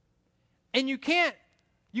 and you can't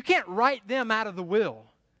write them out of the will.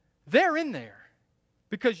 They're in there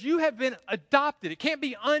because you have been adopted. It can't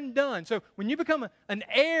be undone. So when you become an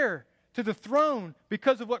heir to the throne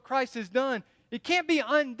because of what Christ has done, it can't be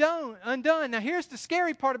undone. Now here's the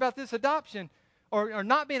scary part about this adoption or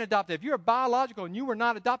not being adopted. If you're biological and you were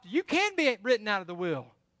not adopted, you can be written out of the will.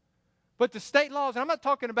 But the state laws, and I'm not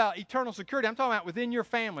talking about eternal security, I'm talking about within your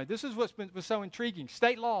family. This is was so intriguing.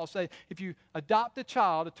 State laws say if you adopt a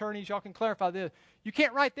child, attorneys, y'all can clarify this, you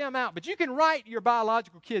can't write them out, but you can write your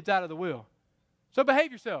biological kids out of the will. So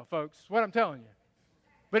behave yourself, folks, is what I'm telling you.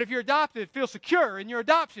 But if you're adopted, feel secure in your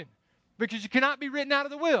adoption because you cannot be written out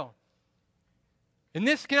of the will. And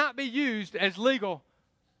this cannot be used as legal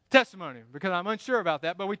testimony, because I'm unsure about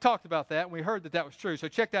that, but we talked about that and we heard that that was true. So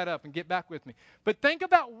check that up and get back with me. But think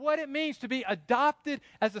about what it means to be adopted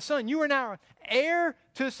as a son. You are now an heir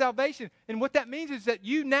to salvation. And what that means is that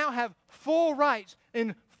you now have full rights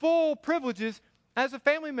and full privileges as a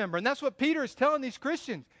family member. And that's what Peter is telling these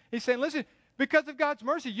Christians. He's saying, listen, because of God's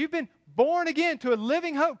mercy, you've been born again to a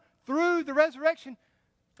living hope through the resurrection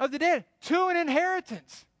of the dead, to an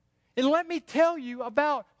inheritance. And let me tell you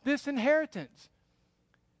about this inheritance.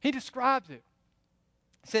 He describes it.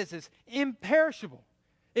 He says it's imperishable.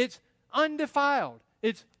 It's undefiled.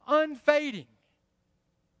 It's unfading.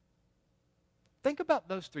 Think about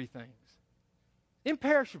those three things.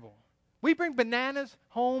 Imperishable. We bring bananas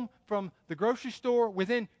home from the grocery store.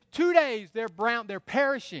 Within 2 days, they're brown. They're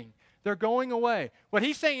perishing. They're going away. What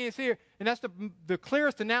he's saying is here, and that's the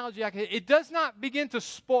clearest analogy I can. It does not begin to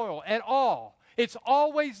spoil at all. It's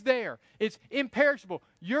always there. It's imperishable.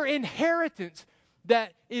 Your inheritance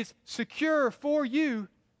that is secure for you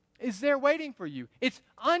is there waiting for you. It's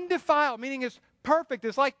undefiled, meaning it's perfect.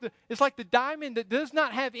 It's like the diamond that does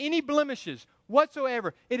not have any blemishes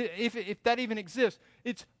whatsoever, if that even exists.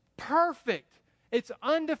 It's perfect. It's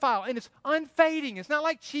undefiled, and it's unfading. It's not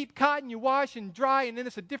like cheap cotton you wash and dry, and then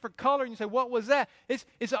it's a different color, and you say, what was that? It's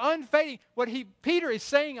unfading. What Peter is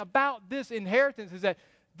saying about this inheritance is that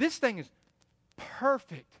this thing is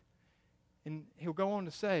perfect. And he'll go on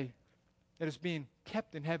to say that it's being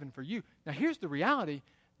kept in heaven for you. Now, here's the reality.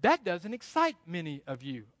 That doesn't excite many of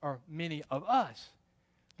you or many of us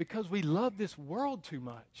because we love this world too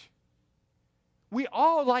much. We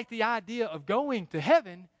all like the idea of going to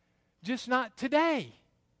heaven, just not today.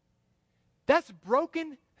 That's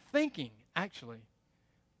broken thinking, actually.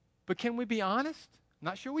 But can we be honest?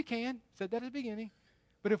 Not sure we can. Said that at the beginning.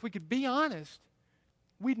 But if we could be honest,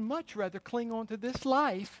 we'd much rather cling on to this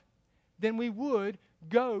life than we would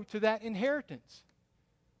go to that inheritance.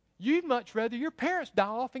 You'd much rather your parents die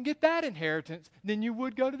off and get that inheritance than you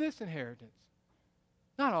would go to this inheritance.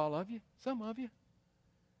 Not all of you, some of you.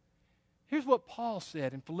 Here's what Paul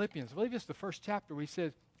said in Philippians. I believe it's the first chapter where he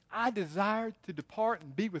says, I desire to depart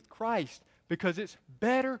and be with Christ because it's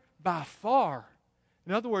better by far.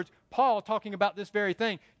 In other words, Paul talking about this very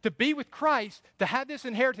thing. To be with Christ, to have this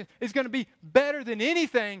inheritance, is going to be better than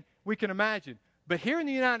anything we can imagine. But here in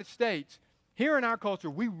the United States, here in our culture,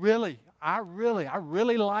 I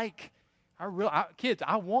really like, kids,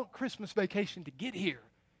 I want Christmas vacation to get here.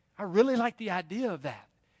 I really like the idea of that.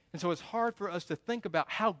 And so it's hard for us to think about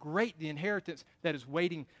how great the inheritance that is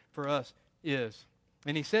waiting for us is.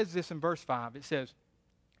 And he says this in verse 5. It says,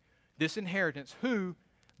 this inheritance who,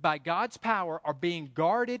 by God's power, are being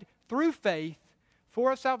guarded through faith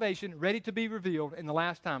for a salvation ready to be revealed in the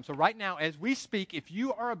last time. So right now, as we speak, if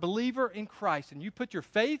you are a believer in Christ and you put your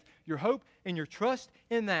faith, your hope, and your trust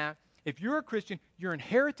in that, if you're a Christian, your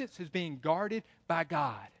inheritance is being guarded by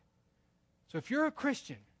God. So if you're a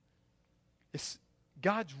Christian, it's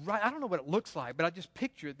God's right. I don't know what it looks like, but I just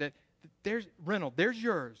picture it that there's Reynolds, there's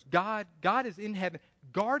yours. God is in heaven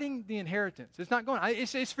guarding the inheritance. It's not going.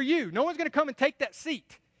 It's for you. No one's going to come and take that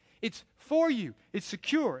seat. It's for you. It's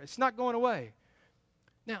secure. It's not going away.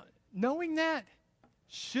 Now, knowing that,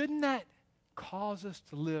 shouldn't that cause us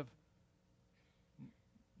to live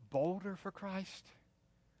bolder for Christ?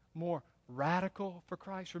 More radical for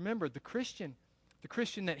Christ? Remember, the Christian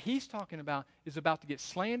that he's talking about is about to get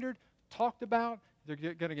slandered, talked about. They're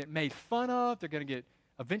going to get made fun of. They're going to get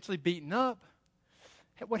eventually beaten up.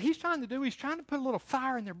 What he's trying to do, he's trying to put a little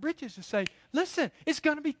fire in their britches to say, listen, it's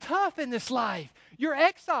going to be tough in this life. You're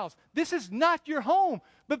exiles. This is not your home.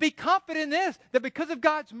 But be confident in this, that because of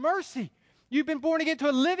God's mercy, you've been born again to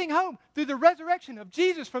a living hope through the resurrection of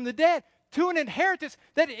Jesus from the dead to an inheritance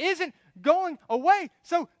that isn't going away.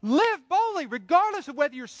 So live boldly, regardless of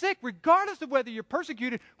whether you're sick, regardless of whether you're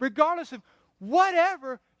persecuted, regardless of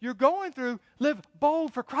whatever you're going through. Live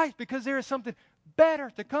bold for Christ because there is something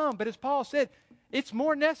better to come. But as Paul said, it's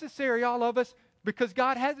more necessary, all of us, because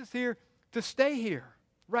God has us here to stay here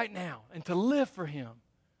right now and to live for Him,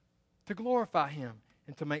 to glorify Him,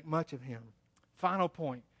 and to make much of Him. Final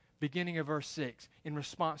point, beginning of verse 6. In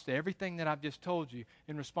response to everything that I've just told you,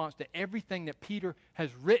 in response to everything that Peter has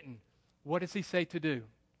written, what does he say to do?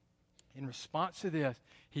 In response to this,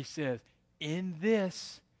 he says, in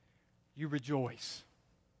this you rejoice.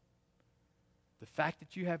 The fact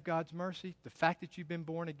that you have God's mercy, the fact that you've been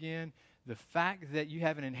born again, the fact that you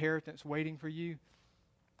have an inheritance waiting for you,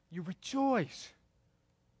 you rejoice.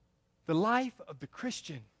 The life of the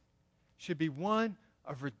Christian should be one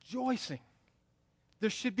of rejoicing.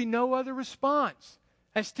 There should be no other response.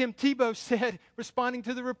 As Tim Tebow said, responding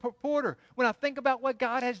to the reporter, when I think about what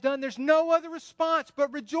God has done, there's no other response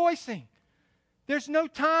but rejoicing. There's no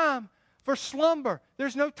time for slumber.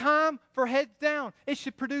 There's no time for heads down. It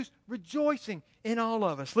should produce rejoicing in all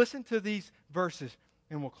of us. Listen to these verses,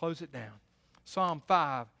 and we'll close it down. Psalm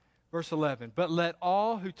 5, verse 11. But let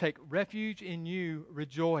all who take refuge in you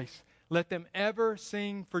rejoice. Let them ever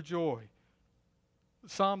sing for joy.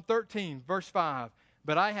 Psalm 13, verse 5.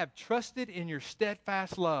 But I have trusted in your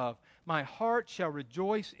steadfast love. My heart shall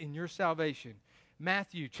rejoice in your salvation.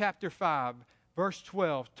 Matthew chapter 5, verse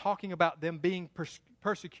 12, talking about them being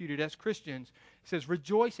persecuted as Christians, says,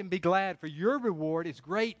 rejoice and be glad, for your reward is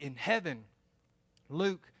great in heaven.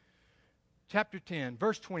 Luke chapter 10,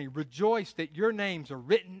 verse 20, rejoice that your names are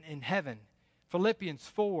written in heaven. Philippians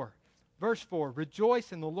 4, verse 4,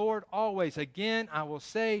 rejoice in the Lord always. Again, I will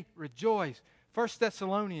say, rejoice. 1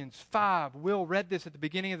 Thessalonians 5, Will read this at the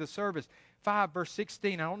beginning of the service. 5, verse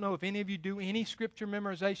 16. I don't know if any of you do any scripture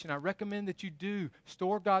memorization. I recommend that you do.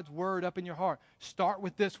 Store God's word up in your heart. Start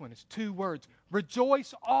with this one. It's 2 words.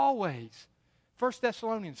 Rejoice always. 1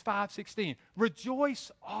 Thessalonians 5:16.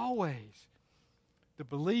 Rejoice always. The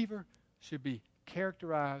believer should be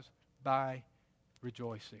characterized by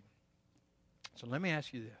rejoicing. So let me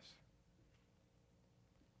ask you this.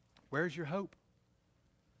 Where's your hope?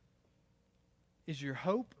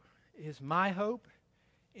 Is my hope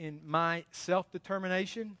in my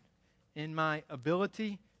self-determination, in my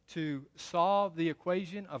ability to solve the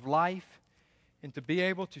equation of life, and to be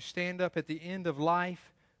able to stand up at the end of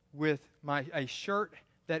life with a shirt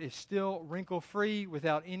that is still wrinkle-free,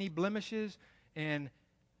 without any blemishes, and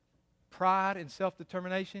pride and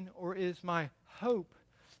self-determination? Or is my hope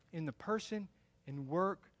in the person and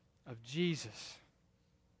work of Jesus?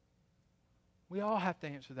 We all have to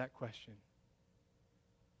answer that question.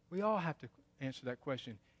 We all have to answer that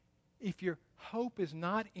question. If your hope is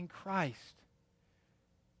not in Christ,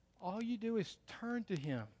 all you do is turn to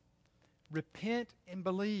Him, repent and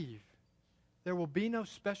believe. There will be no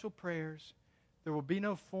special prayers. There will be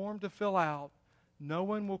no form to fill out. No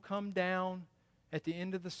one will come down at the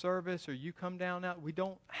end of the service, or you come down now. We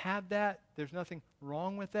don't have that. There's nothing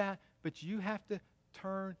wrong with that. But you have to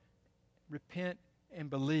turn, repent, and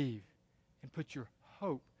believe, and put your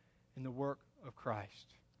hope in the work of Christ.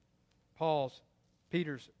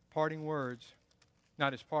 Peter's parting words,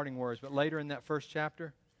 not his parting words, but later in that first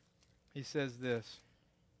chapter, he says this.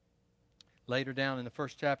 Later down in the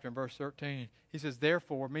first chapter in verse 13, he says,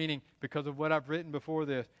 therefore, meaning because of what I've written before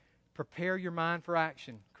this, prepare your mind for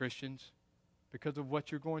action, Christians, because of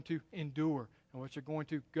what you're going to endure and what you're going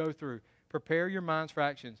to go through. Prepare your minds for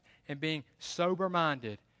actions. And being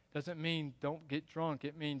sober-minded doesn't mean don't get drunk.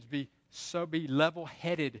 It means be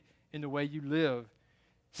level-headed in the way you live.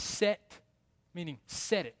 Set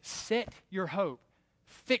it. Set your hope.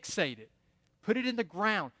 Fixate it. Put it in the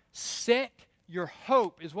ground. Set your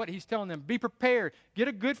hope is what he's telling them. Be prepared. Get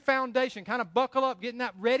a good foundation. Kind of buckle up. Get in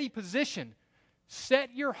that ready position.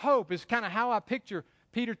 Set your hope is kind of how I picture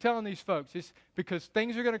Peter telling these folks. It's because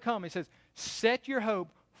things are going to come. He says, set your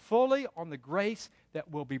hope fully on the grace that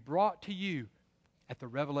will be brought to you at the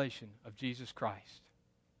revelation of Jesus Christ.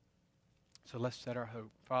 So let's set our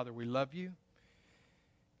hope. Father, we love you.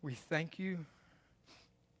 We thank you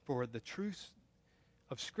for the truths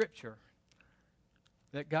of Scripture,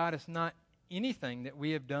 that God is not anything that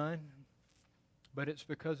we have done, but it's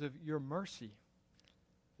because of your mercy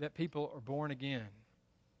that people are born again.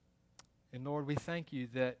 And Lord, we thank you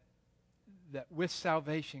that with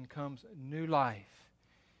salvation comes new life.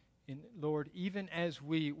 And Lord, even as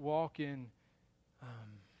we walk in,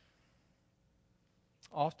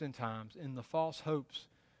 oftentimes, in the false hopes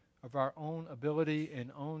of our own ability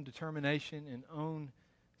and own determination and own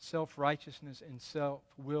self-righteousness and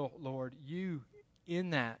self-will, Lord, you in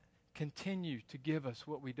that continue to give us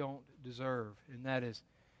what we don't deserve, and that is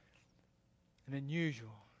an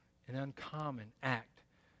unusual and uncommon act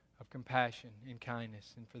of compassion and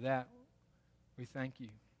kindness. And for that, we thank you.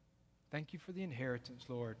 Thank you for the inheritance,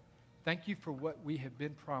 Lord. Thank you for what we have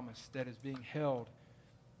been promised that is being held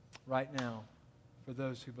right now for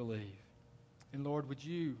those who believe. And Lord, would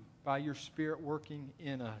you, by your Spirit working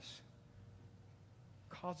in us,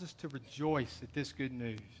 cause us to rejoice at this good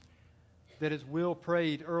news, that as Will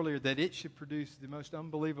prayed earlier, that it should produce the most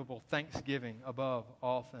unbelievable thanksgiving above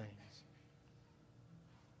all things.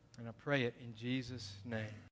 And I pray it in Jesus' name.